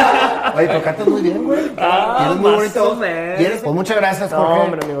 Oye, pero cantas muy bien, güey. Tienes muy bonito. Pues muchas gracias, Jorge. No,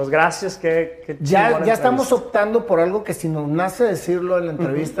 hombre, amigos, gracias. Ya estamos optando por algo que si nos nace decirlo en la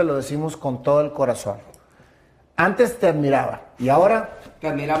entrevista, lo decimos con todo el corazón. Antes te admiraba y ahora Te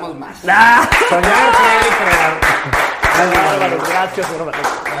admiramos más. soñar, creer y crear. Gracias, hermano.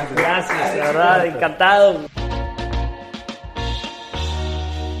 Gracias, de verdad, encantado.